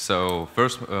 So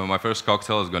first, my first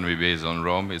cocktail is going to be based on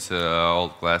rum. It's an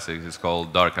old classic. It's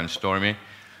called Dark and Stormy.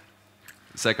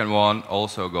 The second one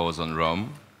also goes on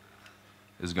rum.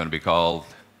 It's going to be called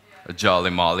a Jolly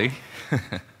Molly.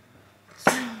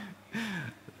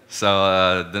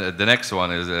 So the next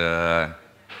one is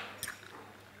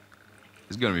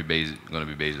it's going to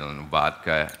be based on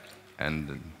vodka,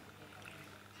 and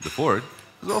the fourth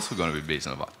is also going to be based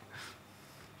on vodka.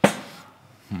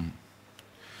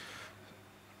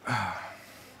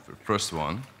 For the first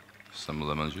one, some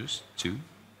lemon juice, 2.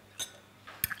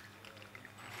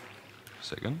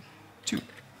 Second, 2.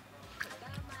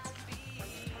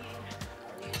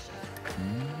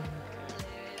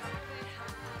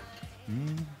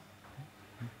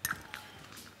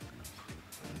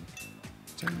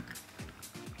 Ten.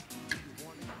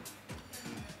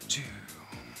 2.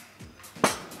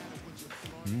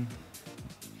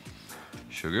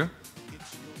 Sugar.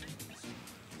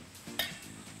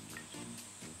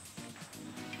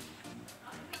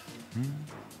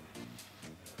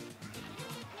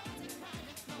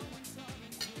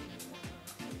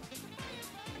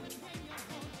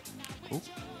 Oh.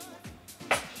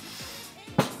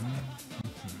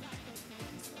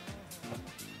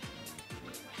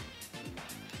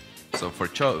 So for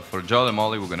Jolly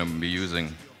Molly, we're going to be using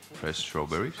fresh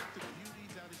strawberries.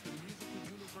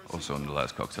 Also in the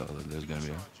last cocktail, there's going to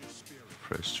be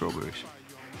fresh strawberries.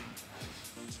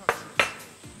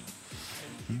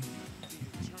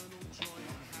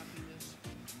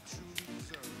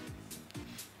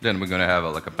 Then we're going to have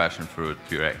like a passion fruit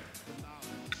puree.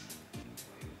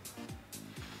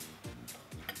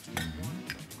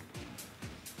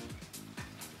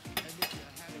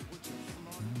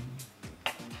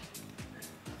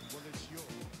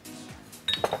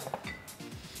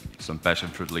 Some passion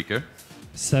fruit liquor.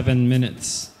 7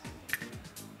 minutes.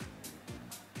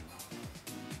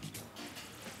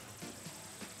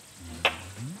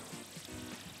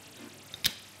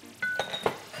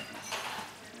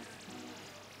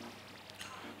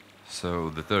 So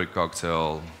the third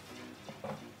cocktail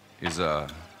is a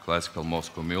classical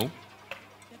Moscow Mule.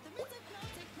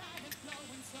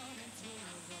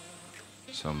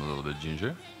 Some a little bit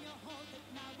ginger.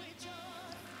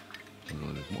 A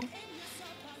little bit more.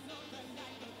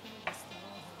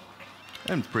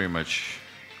 And pretty much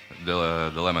the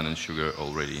lemon and sugar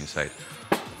already inside.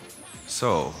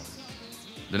 So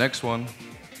the next one,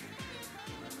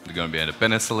 they're going to be on the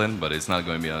penicillin, but it's not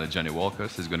going to be on the Johnny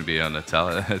Walkers. It's going to be on the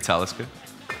Talisker.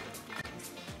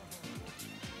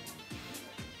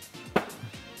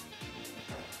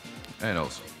 And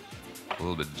also a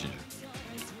little bit of ginger.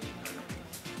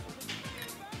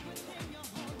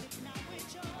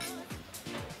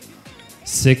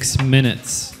 Six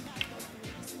minutes.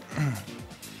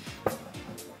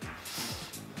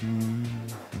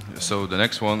 So the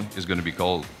next one is going to be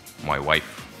called My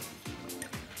Wife,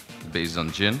 based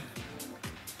on gin,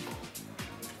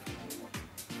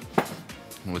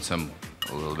 with a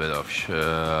little bit of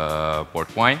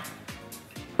port wine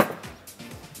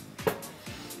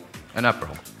and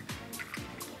Aperol.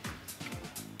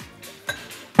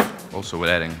 Also with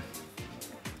adding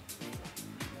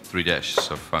 3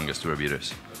 dashes of Angostura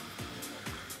bitters.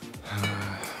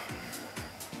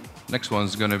 Next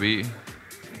one's going to be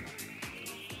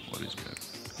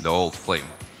the Old Flame,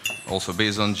 also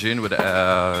based on gin with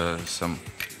some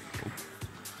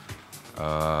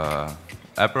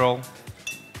Aperol,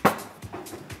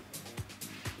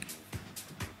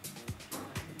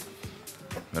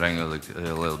 adding a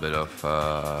little bit of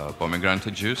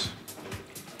pomegranate juice,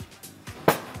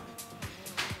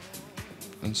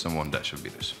 and some 1 dash of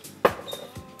bitters.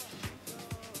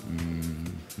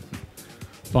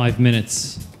 5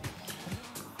 minutes.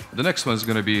 The next one is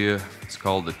going to be, it's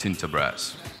called the Tinta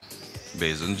Brass.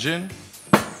 based on gin,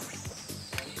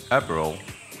 Aperol,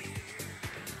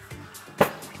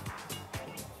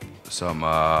 some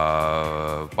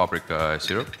paprika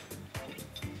syrup,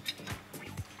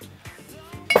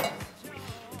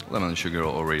 lemon and sugar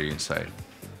already inside.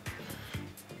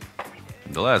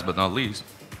 And the last but not least,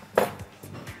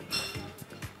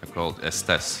 I called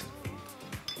Estes,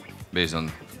 based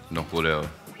on Don Julio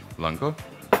Blanco,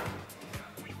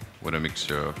 with a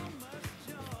mixture of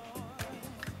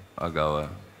agave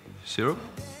syrup,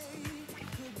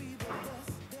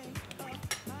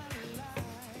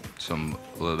 some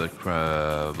little bit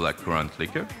black currant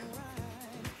liquor,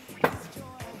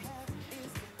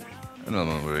 and I'm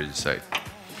already decided.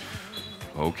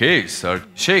 Okay, start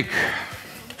shake.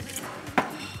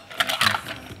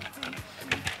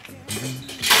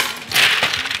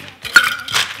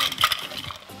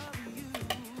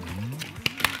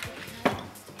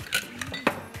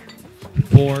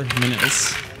 Four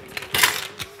minutes.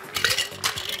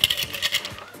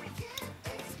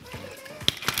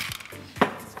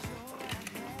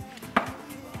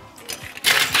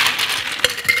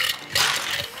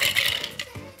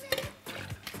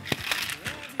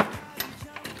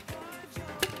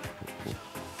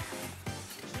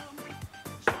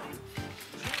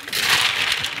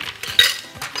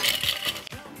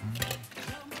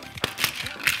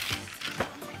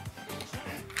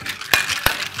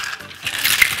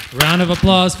 Round of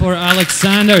applause for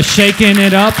Aleksander, shaking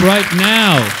it up right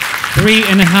now.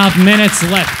 3.5 minutes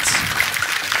left.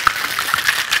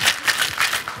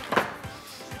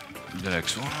 The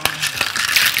next one.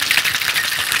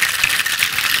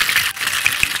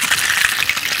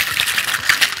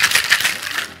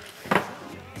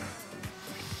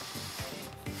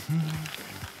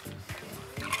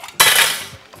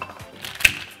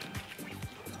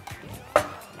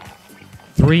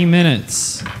 Three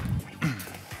minutes.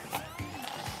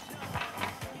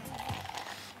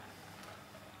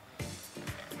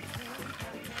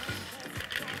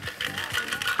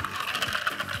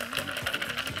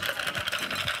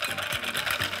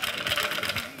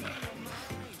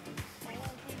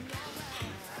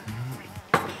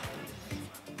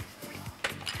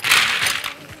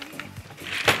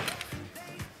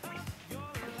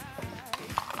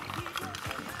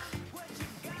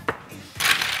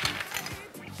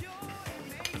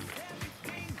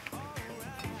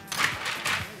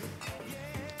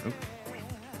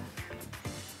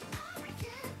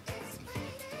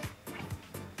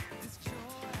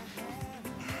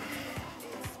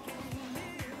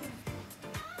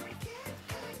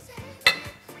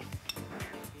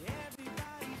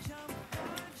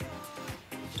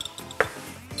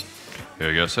 Here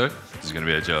we go, sir. This is going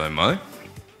to be a jelly molly.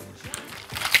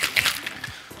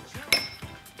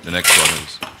 The next one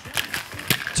is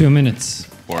 2 minutes.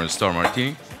 Foreign Star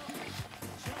Martini.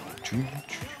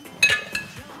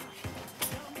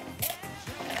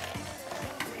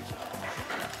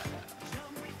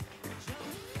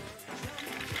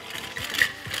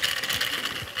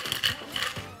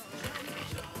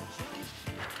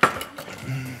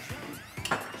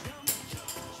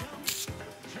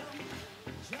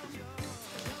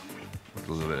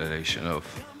 A little bit addition of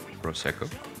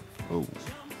Prosecco. Oh.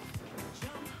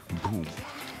 Boom.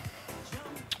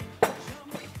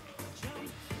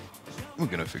 We're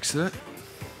gonna fix that.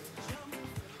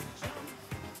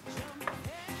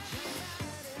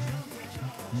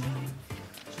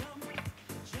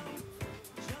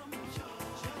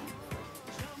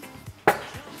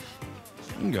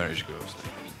 And garnish goes.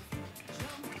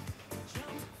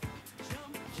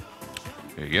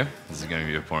 There you go. This is gonna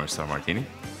be a Foreign Star Martini.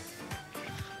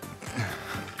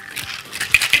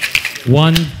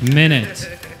 1 minute.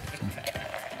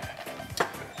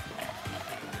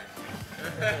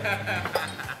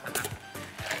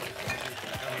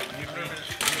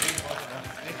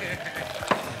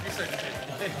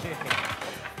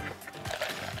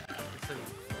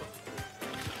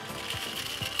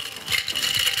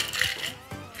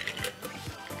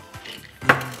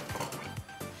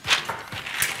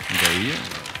 There you go.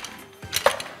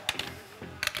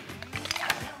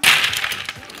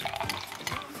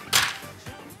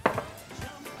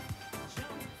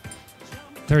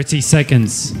 30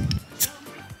 seconds.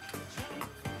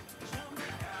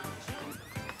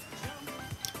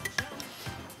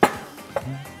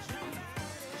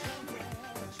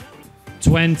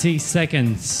 20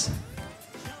 seconds.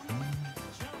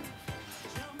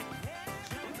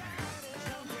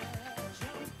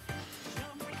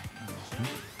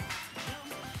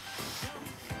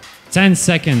 10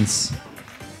 seconds.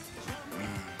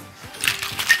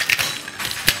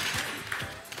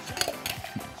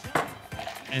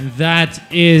 And that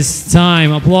is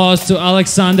time. Applause to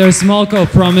Aleksander Smolko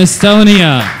from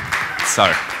Estonia.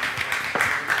 Sorry.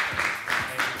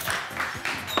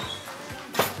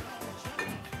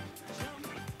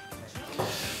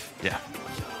 Yeah.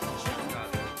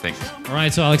 Thanks. All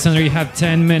right, so Aleksander, you have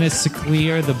 10 minutes to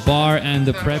clear the bar and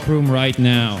the prep room right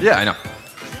now. Yeah, I know.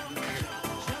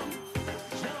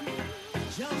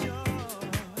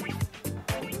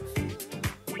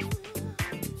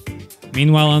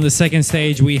 Meanwhile, on the second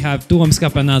stage, we have Tamm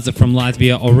Kapanadze from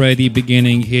Latvia already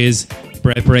beginning his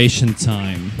preparation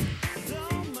time.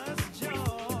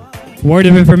 Word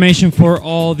of information for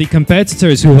all the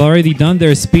competitors who've already done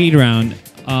their speed round.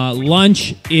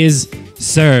 Lunch is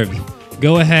served.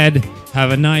 Go ahead,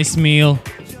 have a nice meal,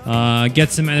 get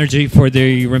some energy for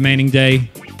the remaining day.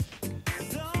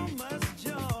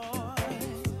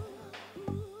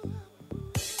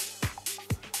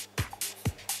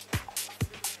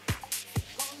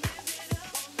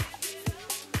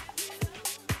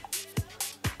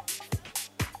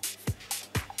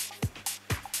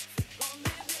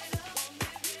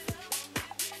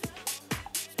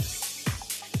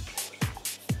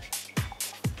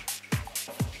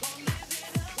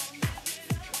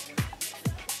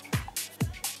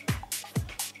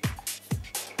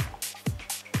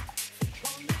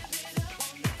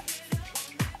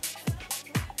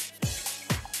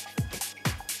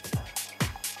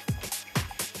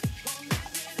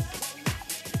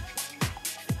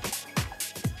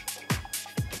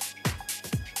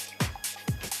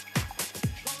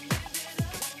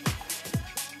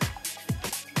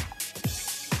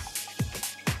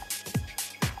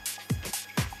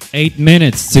 Eight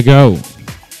minutes to go.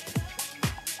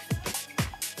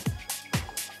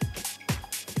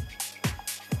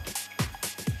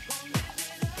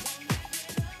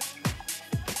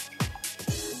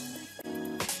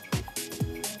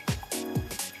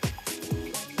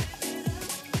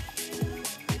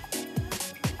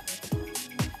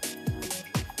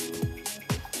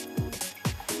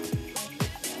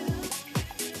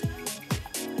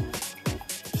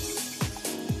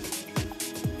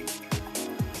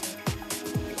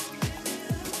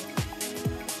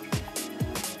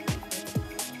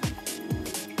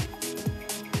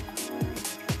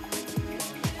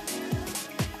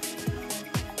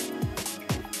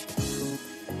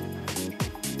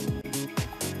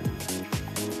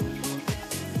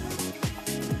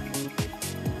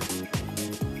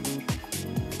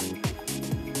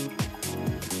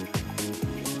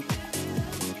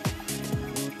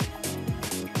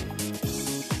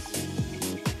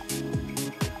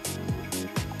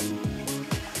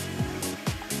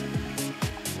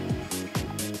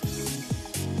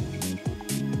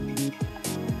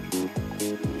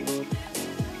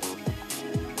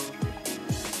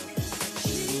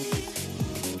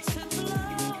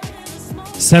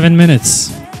 Seven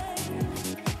minutes.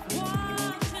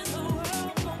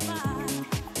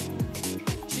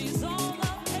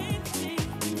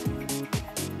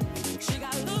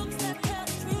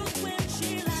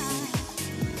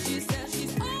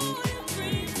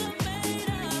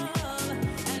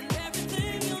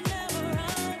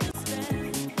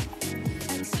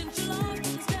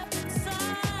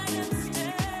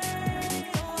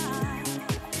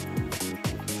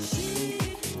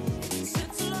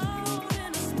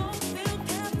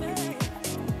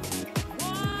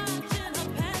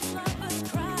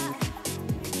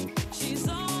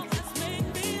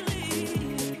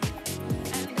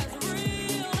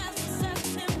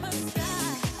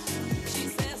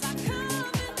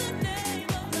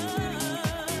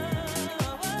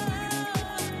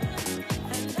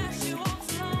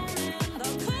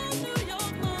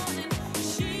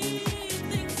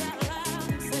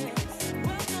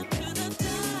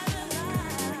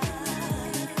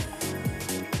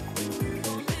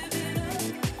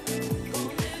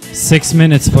 Six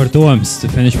minutes for Tamms to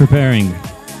finish preparing.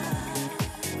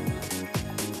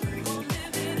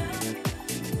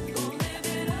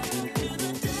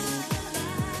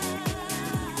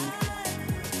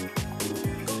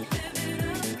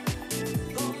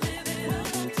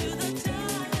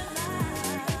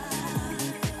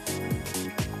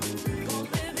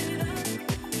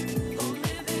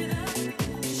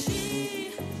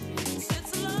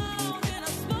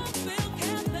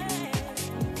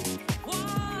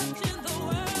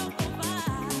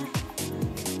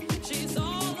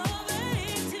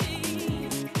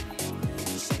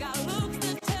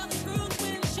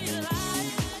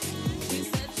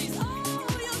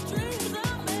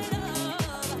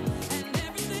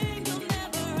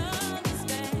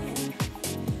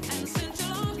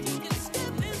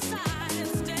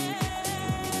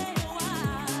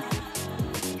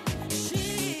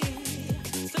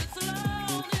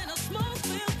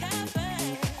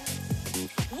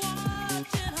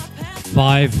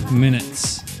 5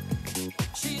 minutes.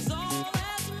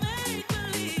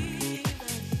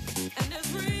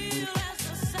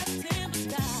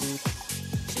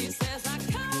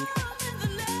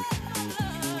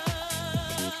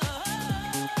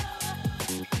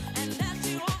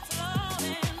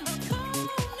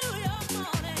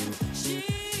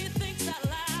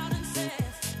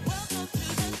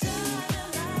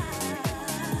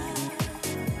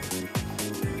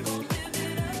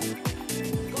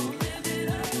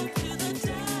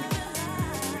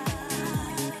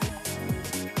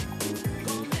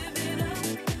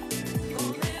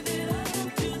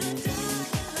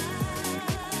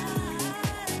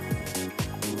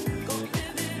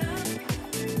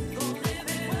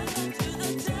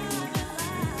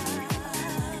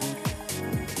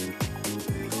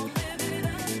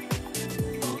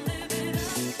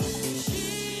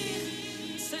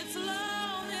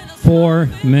 Four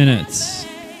minutes.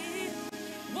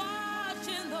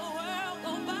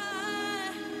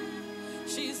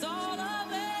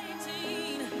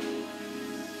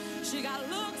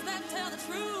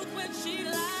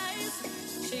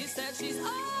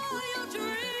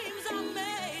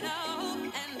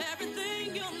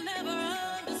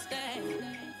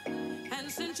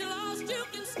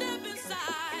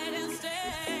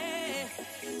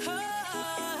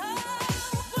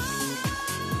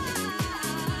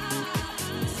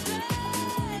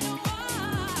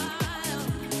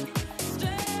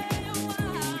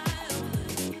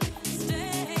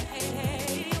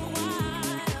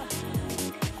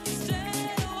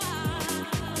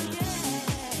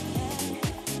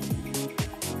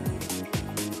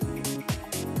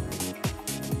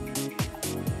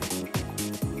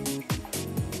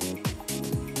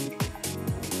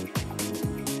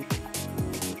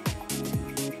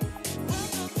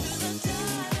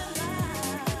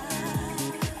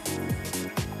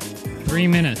 Three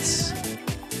minutes.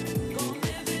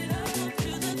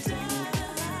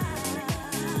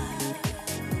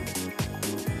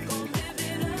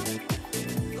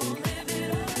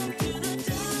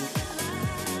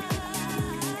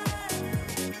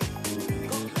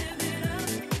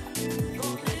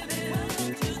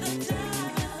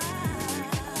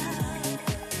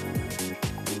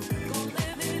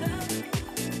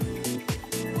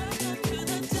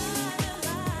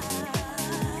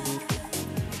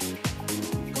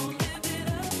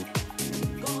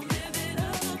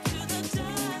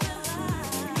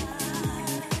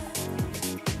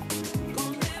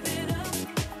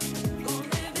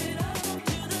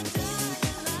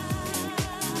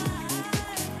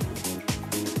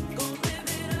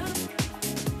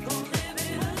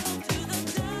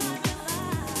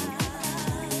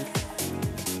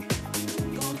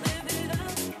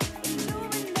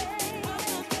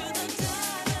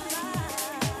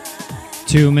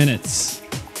 Two minutes.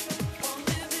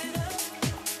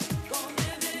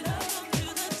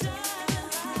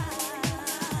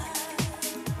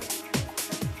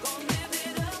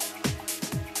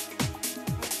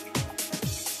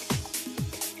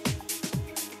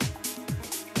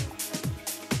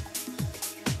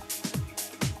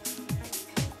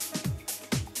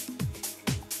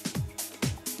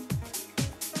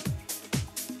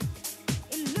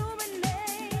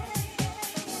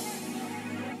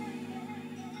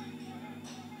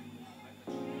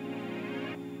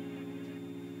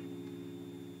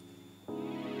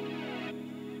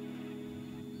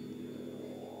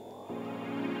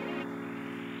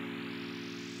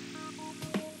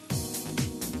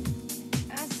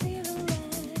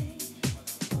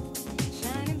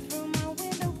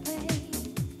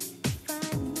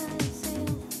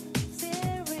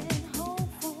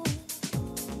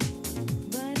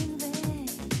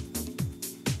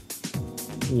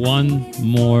 One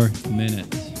more minute.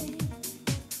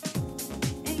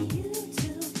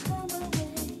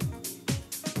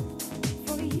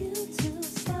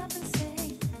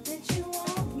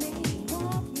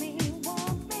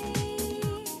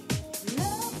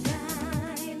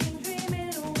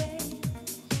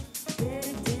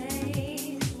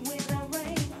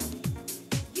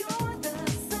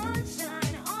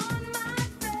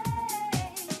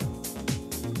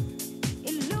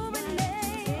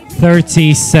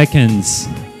 Thirty seconds.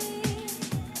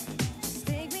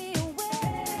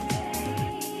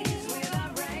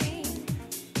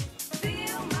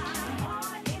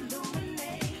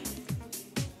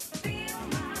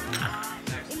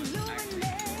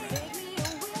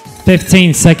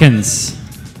 Fifteen seconds.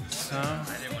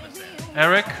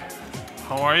 Eric,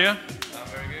 how are you?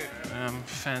 Very good.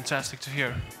 Fantastic to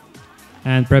hear.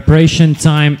 And preparation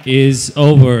time is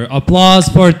over. Applause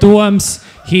for Tamm.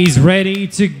 He's ready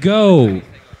to go.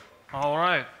 All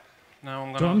right. Now I'm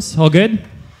gonna... Drums, all good?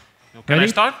 Can I Ready?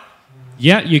 start?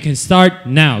 Yeah, you can start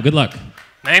now. Good luck.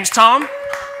 Name's Tamm.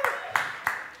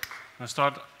 Gonna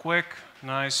start quick,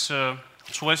 nice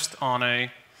twist on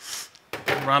a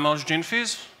Ramos gin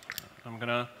fizz. I'm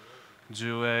gonna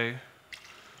do a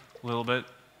little bit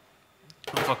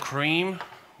of a cream.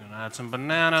 I'm gonna add some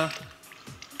banana,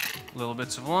 little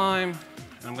bits of lime.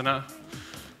 And I'm gonna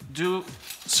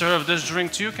serve this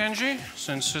drink to you, Kenji,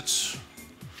 since it's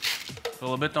a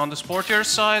little bit on the sportier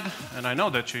side, and I know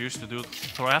that you used to do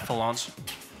triathlons.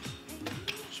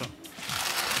 So.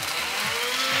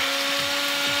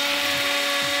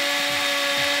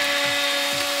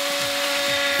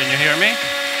 Can you hear me?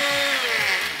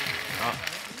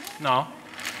 No.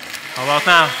 How about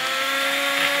now?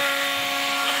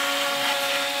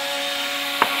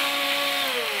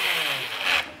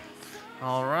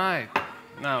 All right.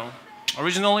 Now,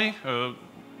 originally,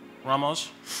 Ramos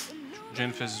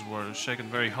gin fizzes were shaken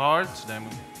very hard. Then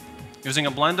using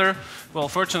a blender. Well,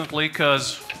 fortunately,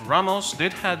 because Ramos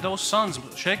did have those sons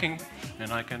shaking,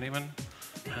 and I can't even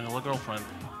handle a girlfriend.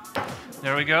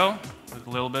 There we go, with a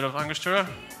little bit of Angostura.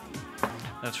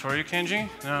 That's for you, Kenji.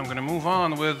 Now I'm gonna move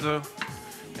on with a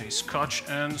scotch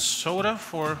and soda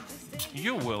for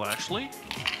you, Will, actually.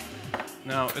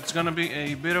 Now, it's gonna be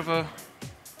a bit of a...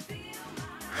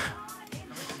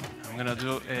 I'm gonna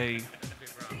do a...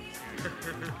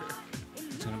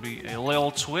 It's gonna be a little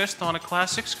twist on a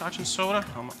classic scotch and soda.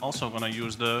 I'm also gonna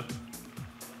use the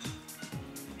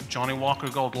Johnny Walker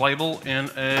Gold label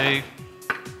in a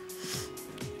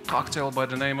cocktail by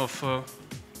the name of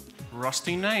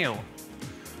Rusty Nail.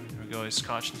 Here we go, a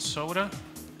scotch and soda.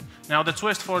 Now the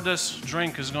twist for this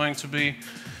drink is going to be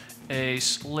a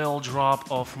little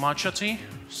drop of matcha tea,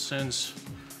 since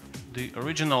the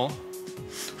original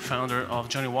founder of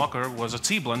Johnny Walker was a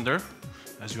tea blender,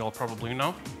 as you all probably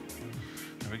know.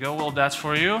 There we go, well, that's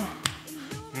for you.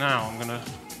 Now I'm gonna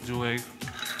do a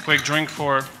quick drink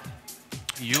for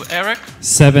you, Eric.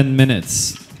 7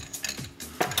 minutes.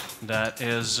 That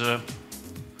is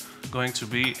going to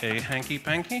be a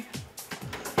hanky-panky,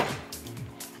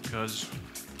 because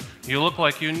you look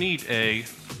like you need a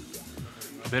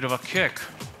bit of a kick.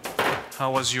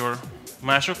 How was your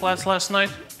masterclass last night?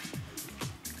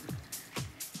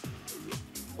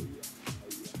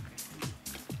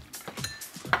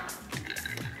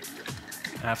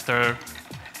 After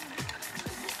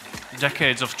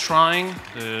decades of trying,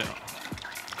 the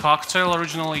cocktail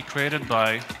originally created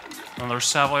by another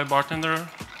Savoy bartender,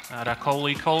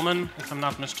 Rakoli Coleman, if I'm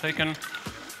not mistaken.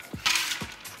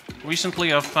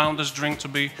 Recently I've found this drink to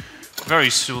be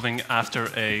very soothing after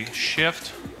a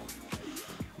shift,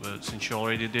 but since you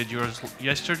already did yours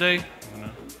yesterday, I'm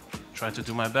gonna try to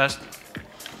do my best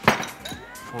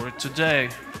for it today.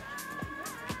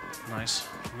 Nice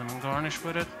lemon garnish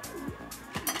with it.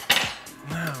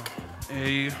 Now,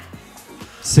 a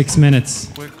 6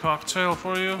 minutes. quick cocktail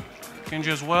for you, Kenji,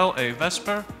 as well, a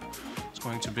Vesper. It's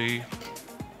going to be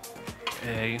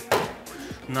a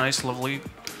nice, lovely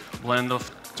blend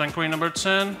of Tanqueray number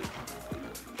 10,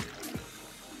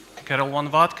 Kettle 1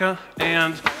 vodka,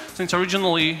 and since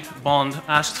originally Bond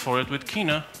asked for it with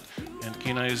Kina, and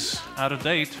Kina is out of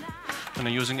date, I'm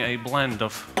using a blend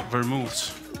of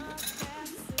vermouths.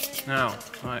 Now,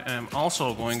 I am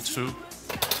also going to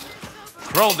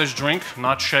throw this drink,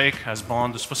 not shake, as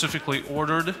Bond specifically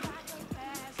ordered.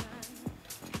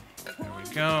 There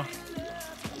we go.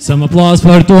 Some applause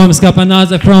for Toms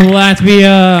Kapanadze from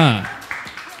Latvia.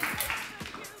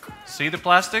 See the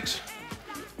plastics?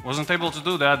 Wasn't able to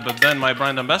do that, but then my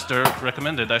brand ambassador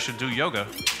recommended I should do yoga.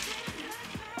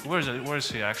 Where is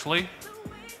he actually?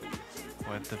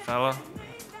 With the fella.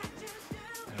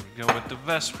 There we go with the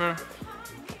Vesper.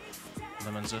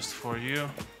 Lemon zest for you.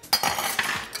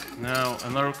 Now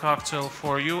another cocktail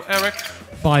for you, Eric.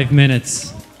 5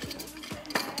 minutes.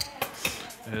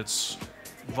 It's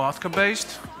vodka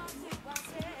based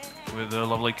with a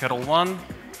lovely Kettle 1.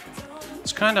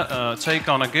 It's kind of a take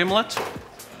on a gimlet.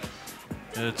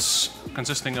 It's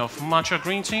consisting of matcha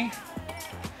green tea,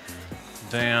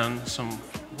 then some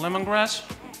lemongrass,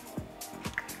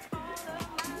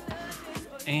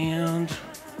 and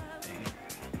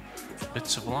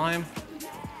bits of lime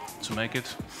to make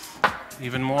it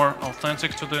even more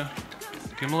authentic to the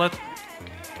gimlet.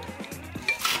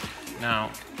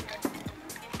 Now,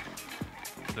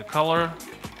 the color,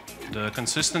 the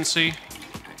consistency,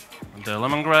 the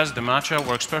lemongrass, the matcha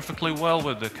works perfectly well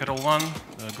with the Kettle 1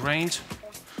 grains,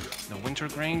 the winter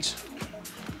grains.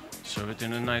 Serve it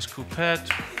in a nice coupette.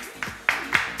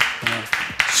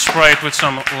 Spray it with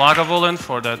some Lagavulin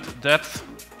for that depth.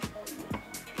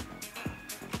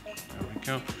 There we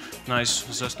go. Nice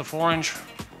zest of orange.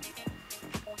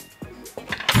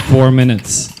 4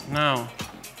 minutes. Now,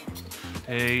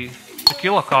 a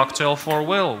tequila cocktail for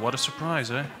Will. What a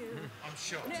surprise, eh?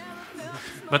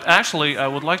 But actually, I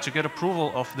would like to get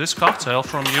approval of this cocktail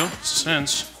from you,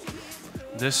 since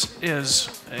this is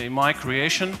my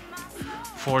creation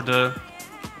for the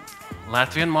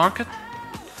Latvian market.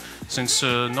 Since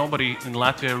nobody in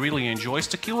Latvia really enjoys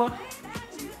tequila.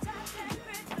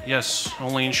 Yes,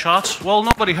 only in shots. Well,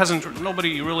 nobody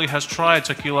really has tried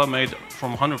tequila made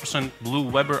from 100% blue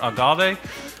Weber agave,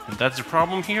 and that's the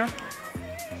problem here.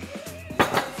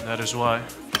 That is why.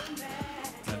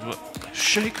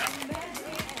 Shake.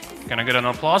 Can I get an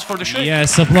applause for the shake?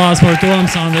 Yes, applause for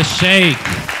Toms on the shake.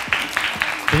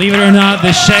 Believe it or not,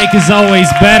 the shake is always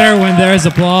better when there is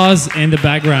applause in the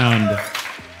background.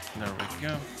 There we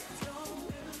go.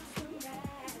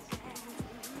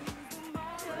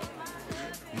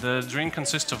 The drink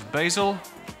consists of basil,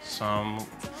 some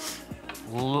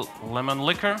lemon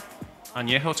liquor,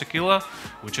 añejo tequila,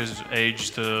 which is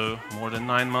aged more than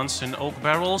 9 months in oak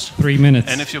barrels. 3 minutes.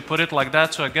 And if you put it like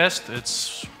that to a guest,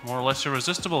 it's more or less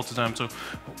irresistible to them too.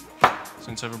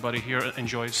 Since everybody here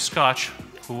enjoys scotch,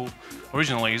 who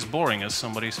originally is boring, as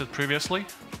somebody said previously.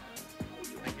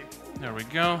 There we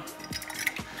go.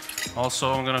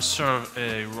 Also, I'm gonna serve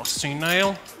a rusty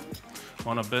nail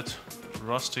on a bit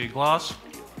rusty glass.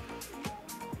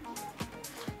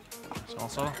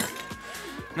 Also.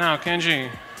 Now, Kenji,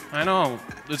 I know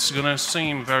it's gonna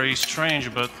seem very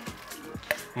strange, but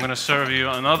I'm gonna serve you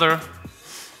another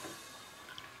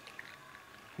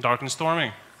Dark and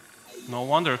Stormy. No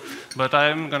wonder. But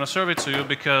I'm gonna serve it to you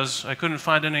because I couldn't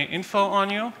find any info on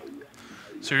you.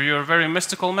 So you're a very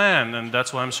mystical man, and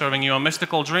that's why I'm serving you a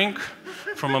mystical drink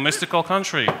from a mystical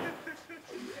country.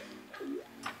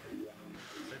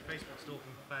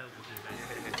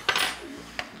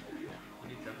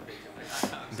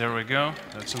 There we go.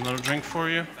 That's another drink for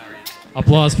you.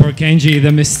 Applause for Kenji,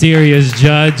 the mysterious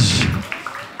judge.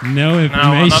 No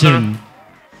information.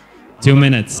 2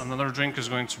 minutes. Another drink is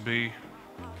going to be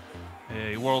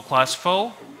a world-class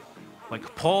pho,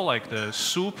 like po, like the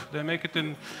soup. They make it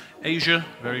in Asia,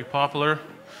 very popular.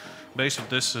 Base of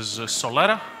this is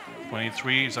Solera,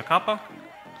 23 Zacapa.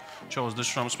 Chose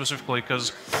this rum specifically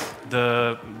because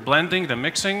the blending, the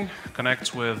mixing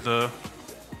connects with the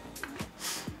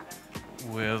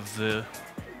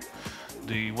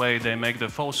way they make the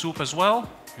pho soup as well.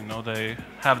 You know, they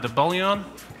have the bouillon,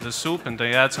 the soup, and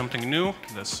they add something new.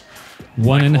 That's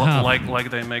 1.5. Like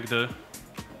they make the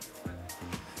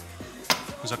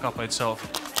Zacapa itself.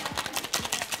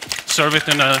 Serve it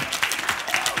in a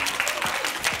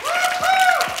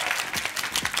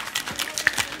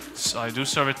I do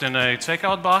serve it in a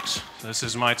takeout box. This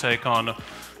is my take on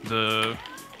the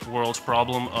world's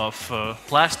problem of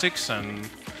plastics and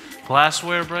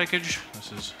glassware breakage.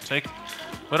 This is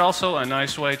but also a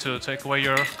nice way to take away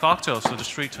your cocktails to the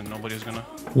street, and nobody's gonna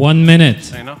 1 minute.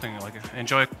 say nothing. Like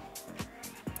enjoy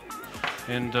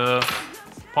in the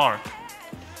park.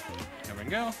 There we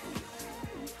go.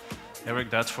 Eric,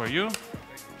 that's for you.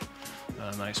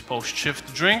 A nice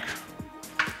post-shift drink.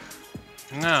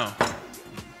 Now,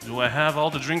 do I have all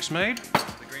the drinks made?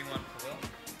 The green one for Will.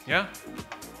 Yeah.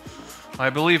 I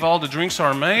believe all the drinks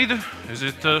are made. Is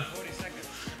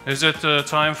it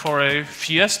time for a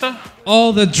fiesta?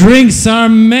 All the drinks are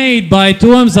made by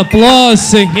Toms. Applause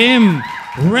to him.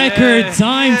 Record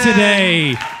time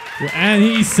today. And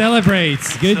he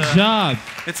celebrates. Good job.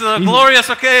 It's a glorious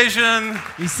occasion.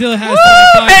 He still has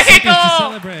Woo, 25 Mexico! seconds to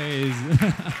celebrate.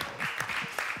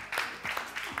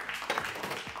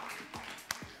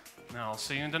 Now I'll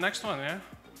see you in the next one, yeah?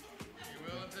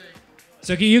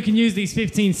 So you can use these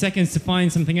 15 seconds to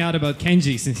find something out about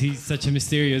Kenji, since he's such a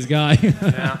mysterious guy.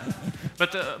 Yeah.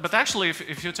 But actually,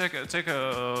 if you take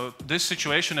this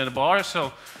situation in a bar,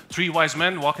 so 3 wise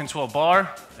men walk into a bar,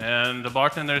 and the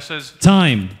bartender says,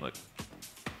 Time. Like,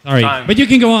 Sorry, time. but you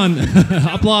can go on.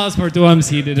 Applause for Toms.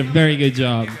 He did a very good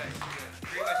job.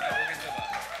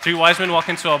 3 wise men walk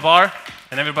into a bar,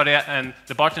 and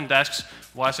the bartender asks,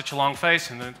 "Why such a long face?"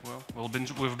 And then, well,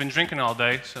 we've been drinking all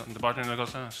day. So the bartender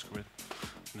goes, "Ah, screw it.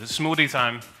 It's smoothie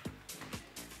time."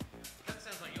 That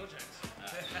sounds like your jokes. I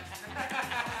was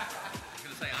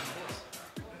going to say I'm a horse.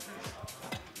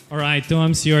 All right,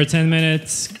 Toms, your 10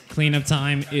 minutes cleanup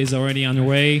time is already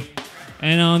underway.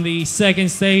 And on the second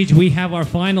stage, we have our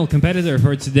final competitor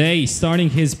for today, starting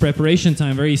his preparation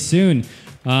time very soon.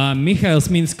 Mihails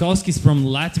Minckovskis from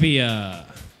Latvia.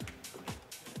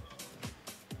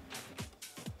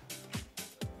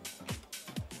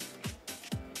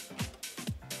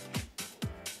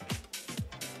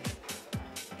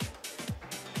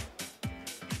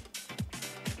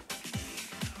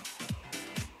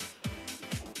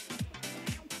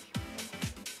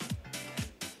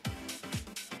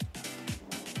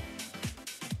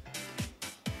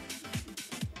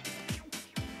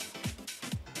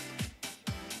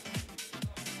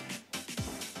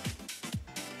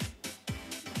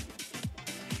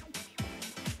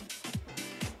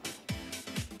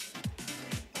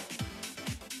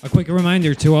 A quick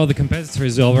reminder to all the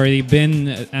competitors who have already been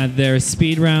at their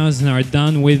speed rounds and are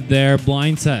done with their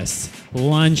blind tests.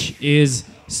 Lunch is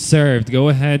served. Go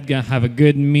ahead, have a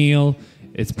good meal.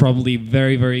 It's probably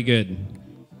very, very good.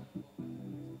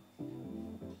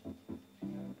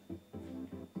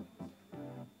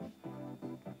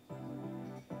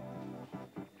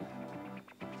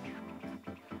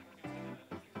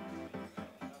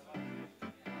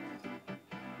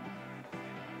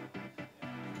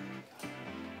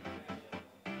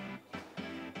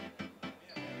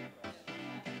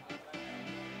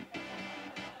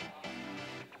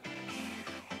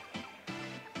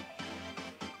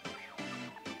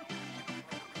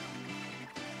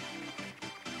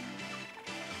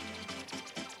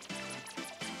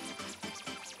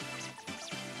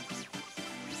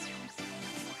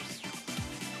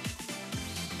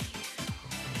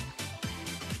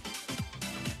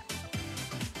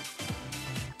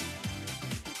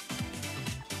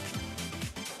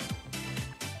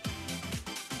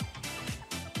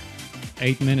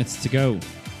 Eight minutes to go.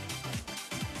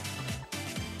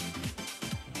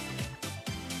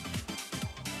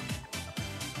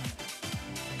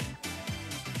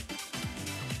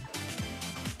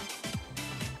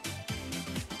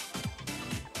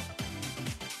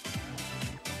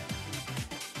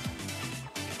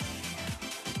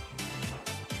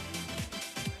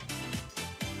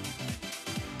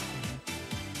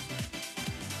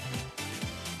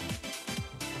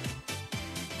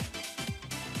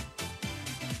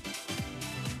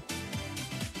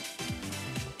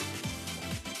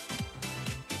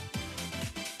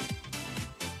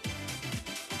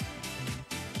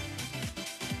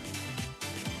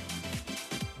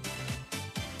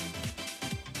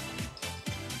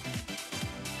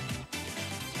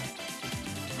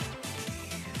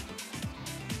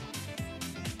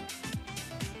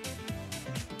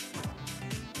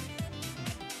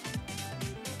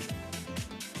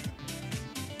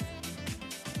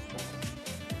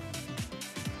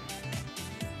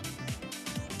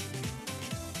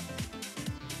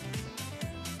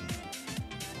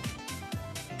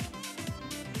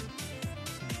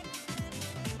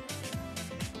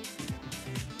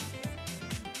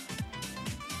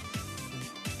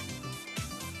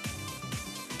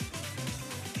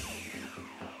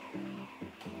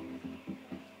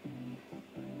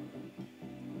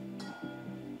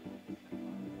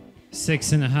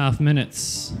 Six and a half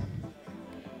minutes.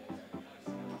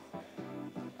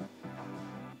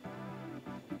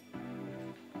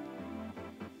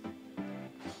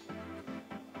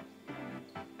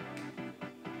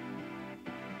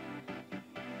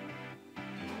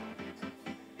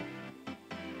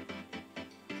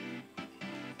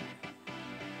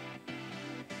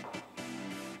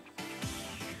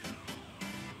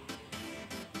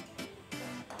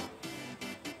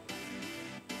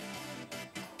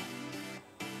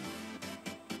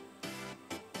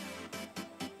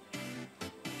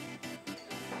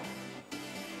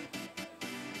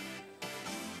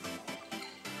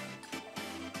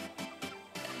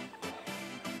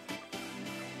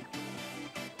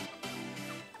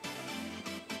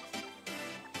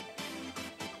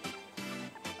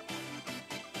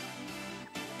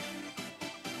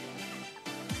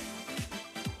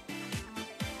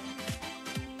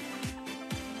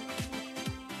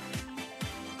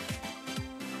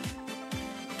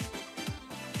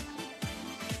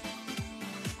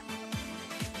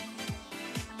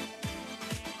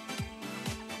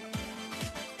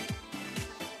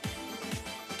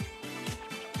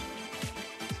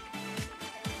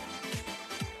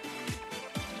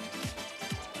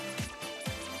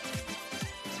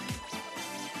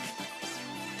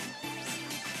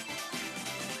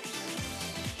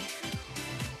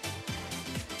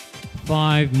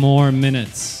 Five more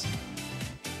minutes.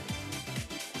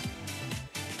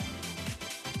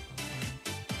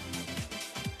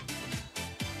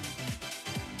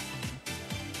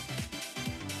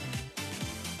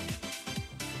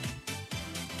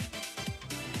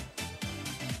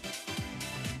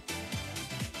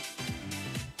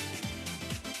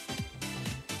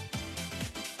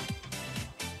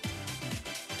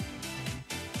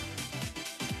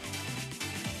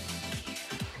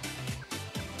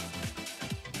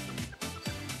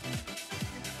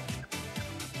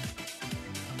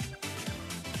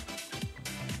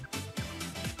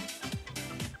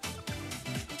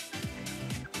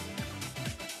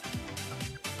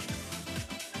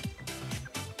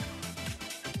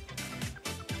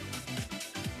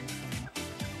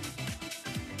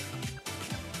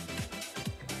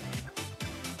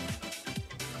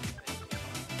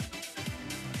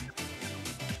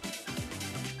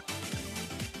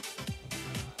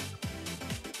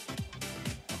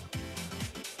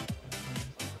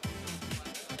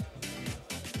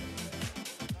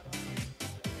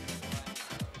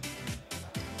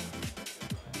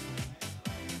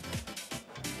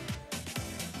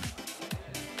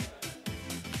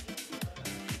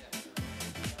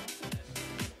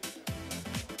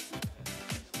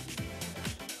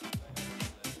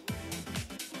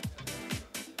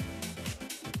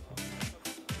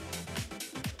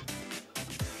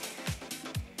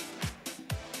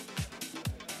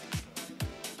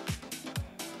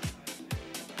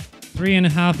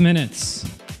 3.5 minutes.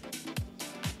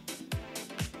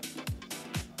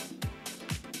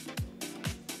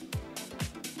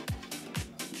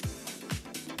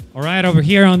 All right, over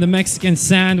here on the Mexican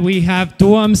sand, we have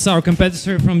Tamm, our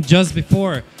competitor from just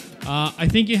before. I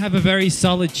think you have a very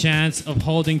solid chance of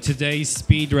holding today's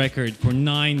speed record for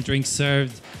 9 drinks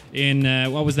served in,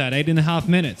 what was that, 8.5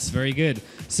 minutes. Very good.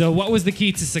 So what was the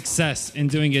key to success in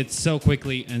doing it so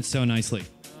quickly and so nicely?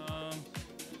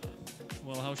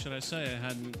 Well, how should I say? I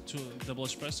had 2 double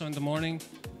espresso in the morning,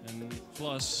 and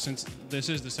plus, since this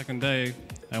is the second day,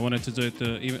 I wanted to do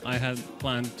it. I had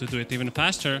planned to do it even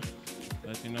faster,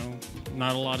 but you know,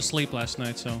 not a lot of sleep last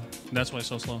night, so that's why it's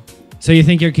so slow. So you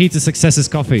think your key to success is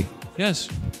coffee? Yes.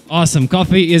 Awesome.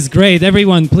 Coffee is great.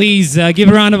 Everyone, please give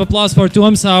a round of applause for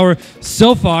Tamm's our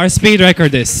so far speed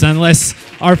recordist, unless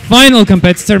our final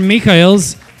competitor,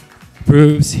 Mihails,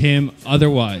 proves him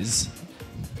otherwise.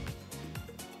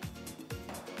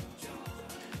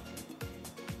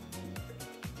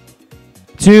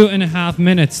 Two and a half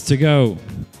minutes to go.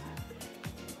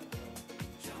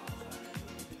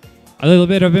 A little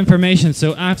bit of information.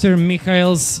 So after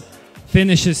Mihails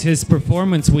finishes his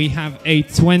performance, we have a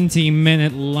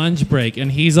 20-minute lunch break,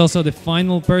 and he's also the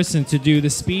final person to do the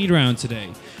speed round today.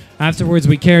 Afterwards,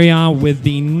 we carry on with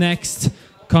the next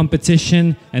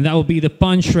competition, and that will be the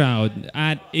punch round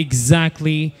at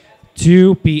exactly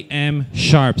 2 p.m.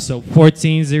 sharp, so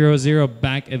 14:00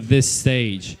 back at this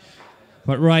stage.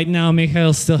 But right now,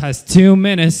 Mihails still has 2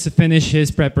 minutes to finish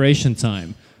his preparation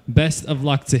time. Best of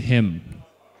luck to him.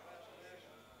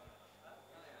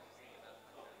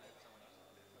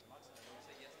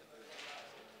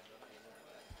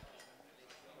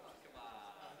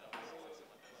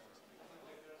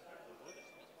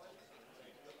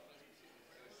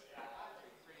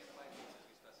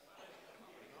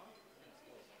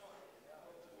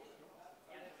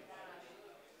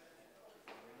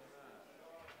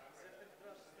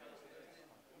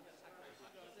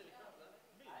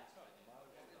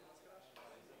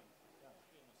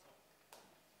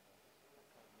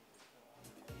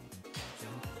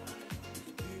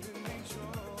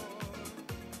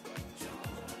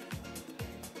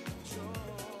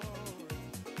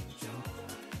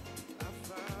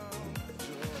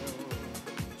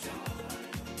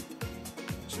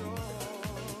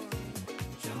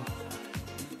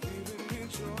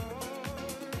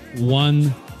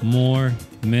 One more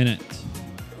minute.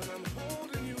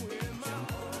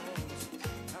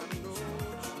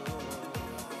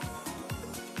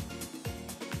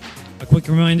 A quick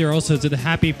reminder also to the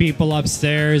happy people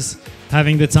upstairs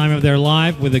having the time of their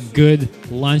life with a good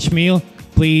lunch meal.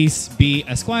 Please be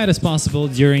as quiet as possible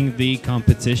during the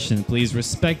competition. Please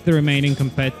respect the remaining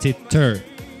competitor.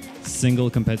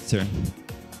 Single competitor.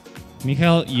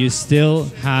 Mihail, you still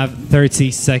have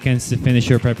 30 seconds to finish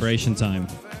your preparation time.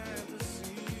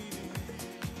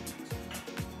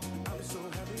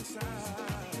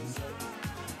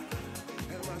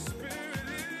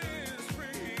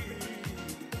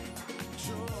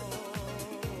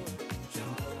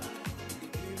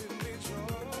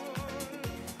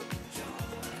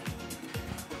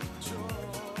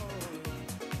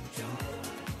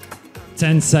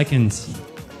 Ten seconds.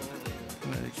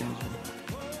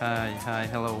 Hi,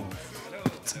 hello.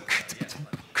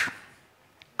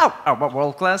 Oh,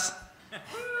 world class.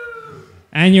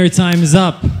 And your time is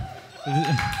up.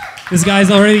 This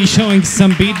guy's already showing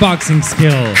some beatboxing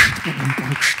skill.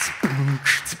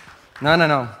 No.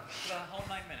 The whole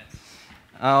 9 minutes.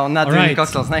 Oh, not All doing right.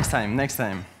 cocktails. Next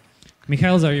time.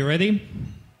 Mihails, are you ready?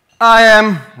 I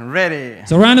am ready.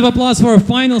 So round of applause for our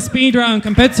final speed round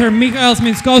competitor, Mihails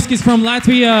Minckovskis from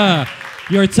Latvia.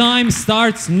 Your time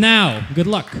starts now. Good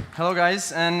luck. Hello,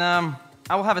 guys, and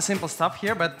I will have a simple stuff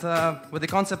here, but with the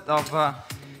concept of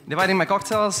dividing my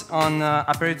cocktails on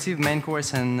aperitif, main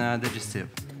course, and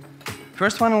digestive.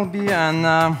 First one will be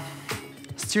an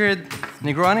stirred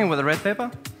Negroni with a red pepper,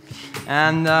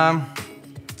 and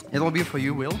it will be for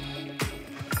you, Will.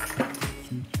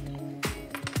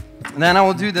 Then I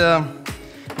will do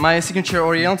my signature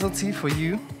Oriental tea for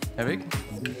you, Eric.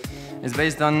 It's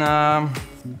based on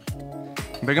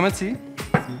bergamot tea,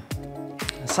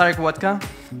 Sarek vodka,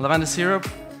 lavender syrup,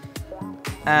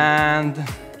 and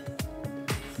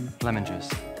lemon juice,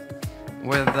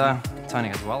 with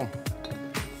tonic as well.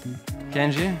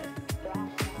 Kenji,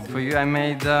 for you I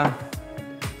made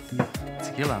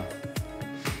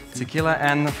tequila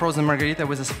and frozen margarita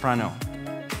with a soprano.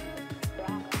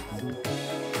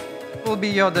 Will be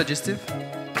your digestive.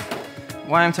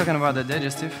 Why I'm talking about the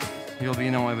digestive, you'll be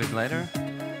know a bit later.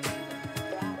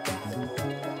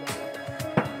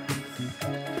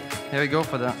 Here we go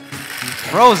for the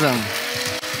frozen.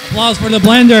 Applause for the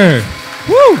blender.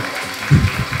 Woo!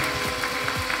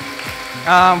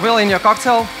 Will in your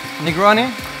cocktail, Negroni.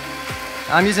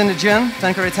 I'm using the gin,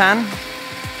 Tanqueray Tan,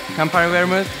 Campari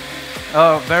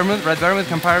vermouth, red vermouth,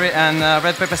 Campari, and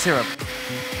red pepper syrup.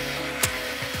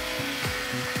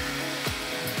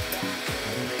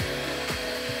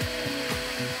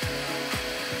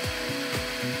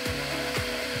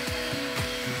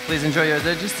 Please enjoy your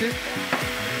digestive.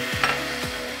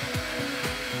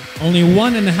 Only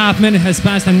 1.5 minutes has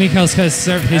passed and Mihails has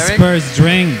served his Eric? first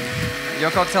drink. Your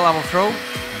cocktail I will throw.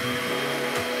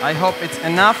 I hope it's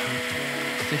enough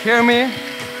to hear me,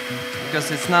 because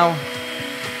it's now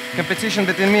competition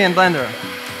between me and blender.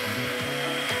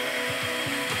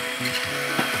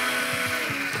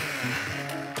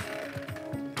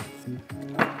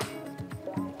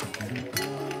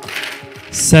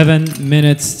 Seven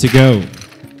minutes to go.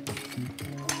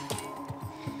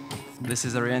 This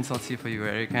is Oriental tea for you,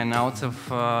 Eric. And out of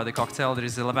the cocktail, there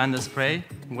is a lavender spray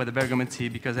with a bergamot tea,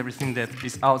 because everything that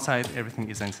is outside, everything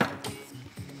is inside.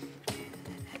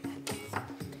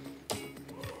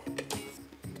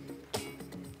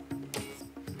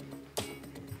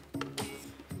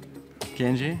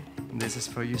 Kenji, this is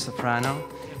for you, soprano.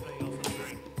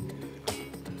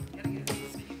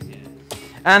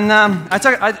 And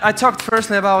I talked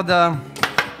firstly about the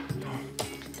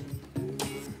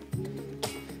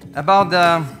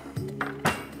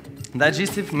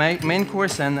digestive main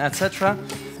course and etc.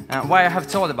 Why I have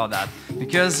thought about that?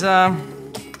 Because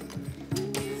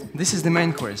this is the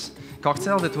main course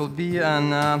cocktail that will be,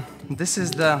 and this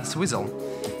is the swizzle.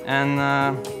 And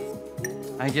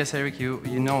I guess, Eric,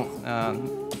 you know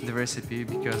the recipe,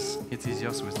 because it is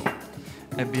your swizzle,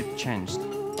 a bit changed.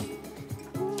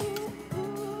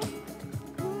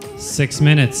 6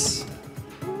 minutes.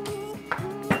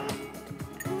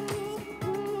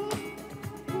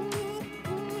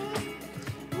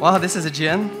 Well, this is a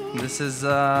gin. This is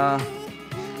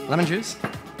lemon juice.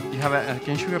 You have a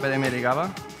cane sugar, but I made agave.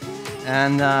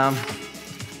 And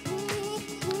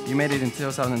you made it in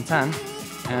 2010.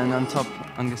 And on top,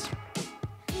 on this.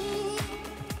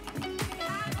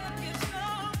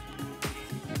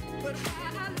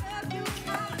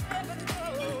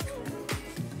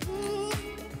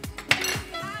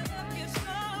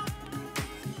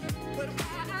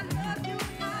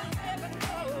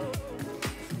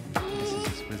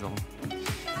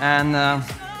 And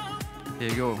here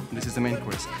you go. This is the main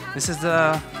course. This is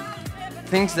the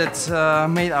things that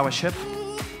made our chef.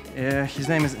 His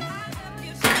name is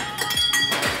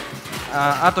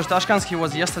Artoš Tashkans. He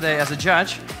was yesterday as a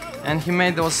judge, and he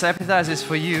made those appetizers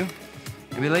for you.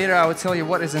 Maybe later I will tell you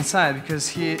what is inside,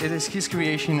 because it is his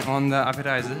creation on the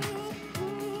appetizer.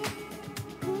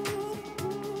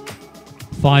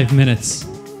 5 minutes.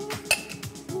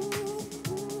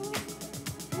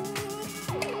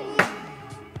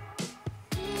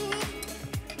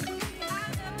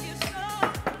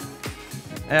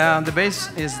 The base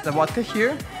is the vodka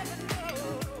here,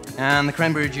 and the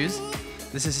cranberry juice.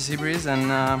 This is the sea breeze,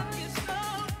 and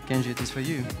Kenji, it is for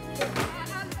you.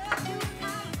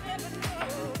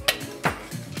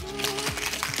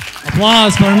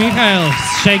 Applause for Mihails,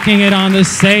 shaking it on the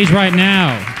stage right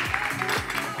now.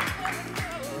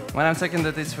 When I'm taking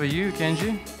that, it's for you,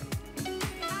 Kenji.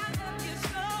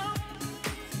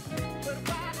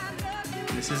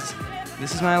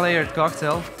 This is my layered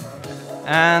cocktail,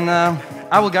 and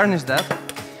I will garnish that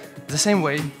the same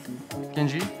way,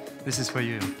 Kenji. This is for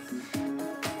you.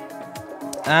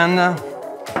 And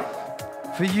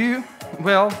for you,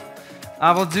 well,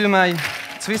 I will do my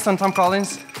twist on Tom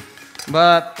Collins,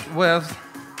 but with,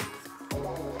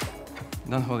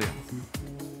 don't hold you.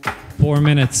 4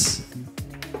 minutes.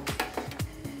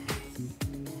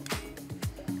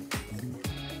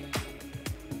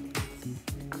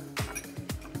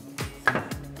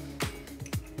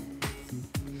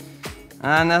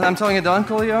 And as I'm telling you, don't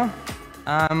call you.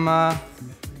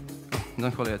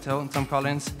 Don't call you. Tell Tom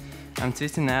Collins. I'm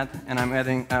tasting that, and I'm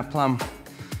adding plum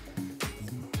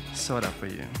soda for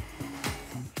you.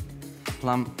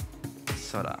 Plum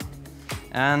soda.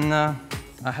 And I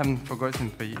haven't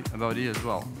forgotten about you as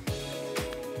well.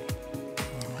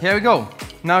 Here we go.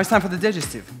 Now it's time for the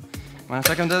digestive. When I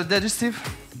second the digestive,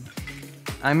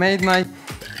 I made my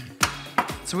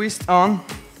twist on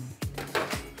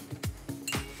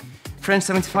French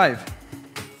 75.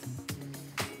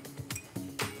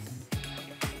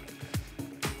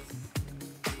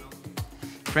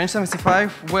 French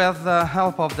 75 with the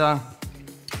help of the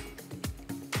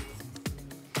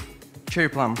cherry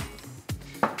plum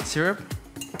syrup.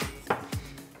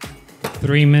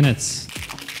 3 minutes.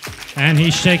 And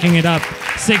he's shaking it up.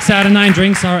 6 out of 9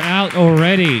 drinks are out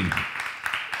already.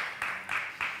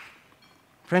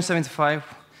 French 75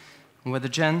 with the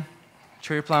gin,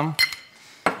 cherry plum,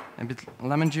 a bit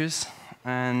lemon juice,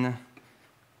 and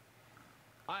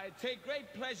I take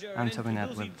great pleasure I'm in topping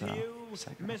that introducing with to you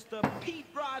second. Mr. Pete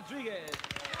Rodriguez.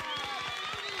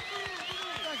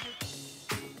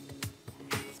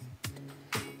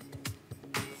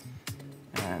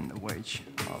 And the wedge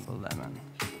of the lemon.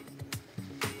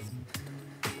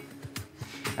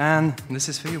 And this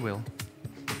is for you, Will.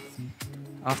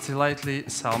 After lightly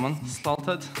salmon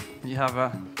salted, you have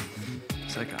a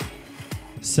second.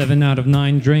 7 out of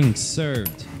 9 drinks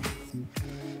served.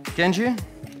 Kenji,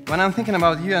 when I'm thinking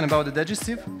about you and about the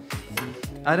digestive,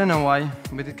 I don't know why,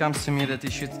 but it comes to me that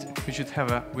you should have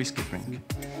a whiskey drink.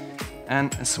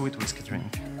 And a sweet whiskey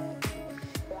drink.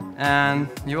 And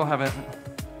you will have a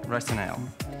rusty nail.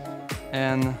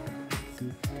 And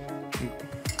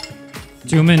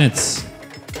 2 minutes.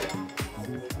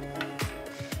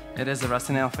 it is a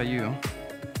rusty nail for you.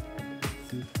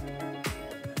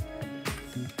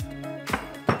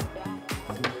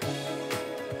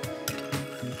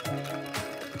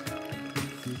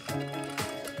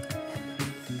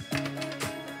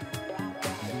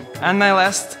 And my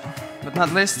last, but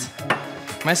not least,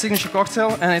 my signature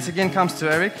cocktail, and it again comes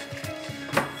to Eric.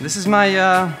 This is my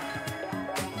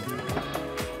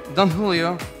Don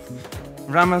Julio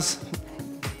Ramos.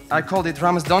 I called it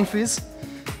Ramos Don Fizz,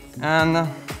 and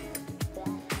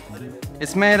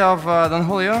it's made of Don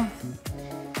Julio,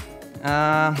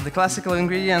 the classical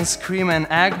ingredients, cream and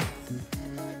egg.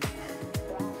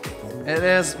 It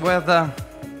is with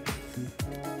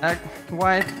egg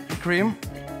white cream.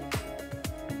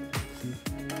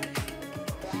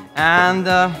 And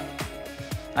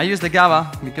I use the agave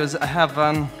because I have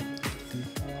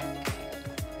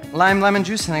lime lemon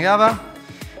juice and agave,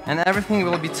 and everything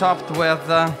will be topped with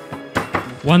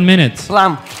 1 minute.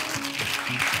 plum.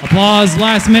 Applause,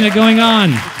 last minute going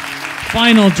on.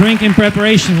 Final drink in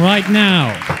preparation right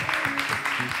now.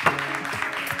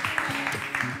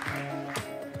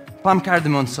 Plum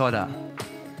cardamom soda.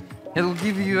 It'll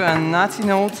give you a nutty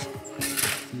note.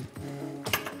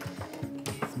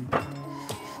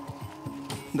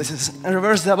 This is a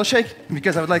reverse double shake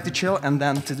because I would like to chill and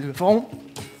then to do a foam.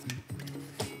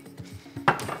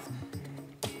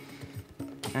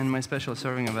 And my special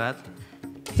serving of that.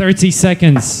 30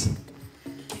 seconds.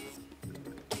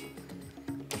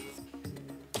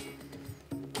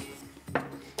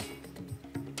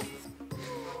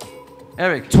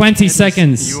 Eric. 20 it is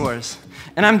seconds. Yours.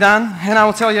 And I'm done, and I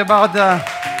will tell you about the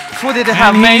food that I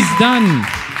have And made. he's done.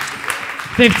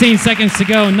 15 seconds to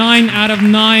go. 9 out of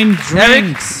 9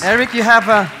 drinks. Eric, you have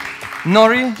a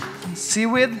nori,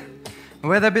 seaweed,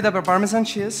 with a bit of a Parmesan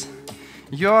cheese.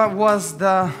 Your was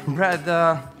the bread,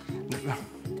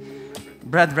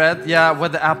 yeah,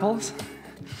 with the apples.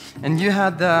 And you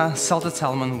had the salted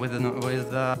salmon with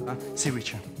the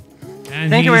seaweed. And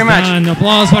Thank you very he's much. done.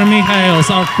 Applause for Mihails,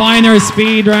 our finer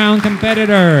speed round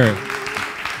competitor.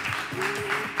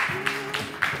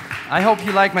 I hope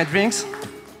you like my drinks.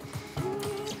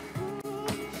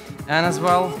 And as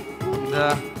well,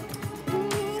 the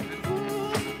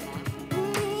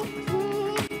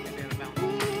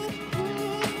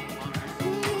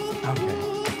okay.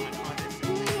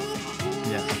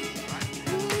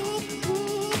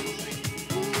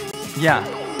 Yeah.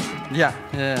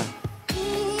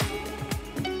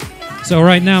 So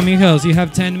right now, Mihails, you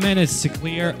have 10 minutes to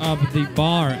clear up the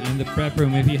bar and the prep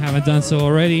room if you haven't done so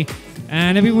already.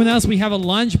 And everyone else, we have a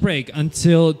lunch break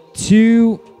until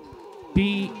 2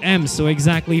 p.m. So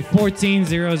exactly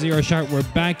 14:00 sharp. We're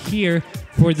back here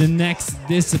for the next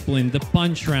discipline, the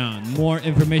punch round. More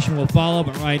information will follow,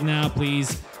 but right now,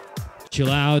 please chill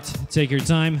out, take your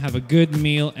time, have a good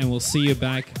meal, and we'll see you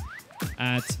back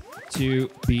at 2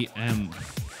 p.m.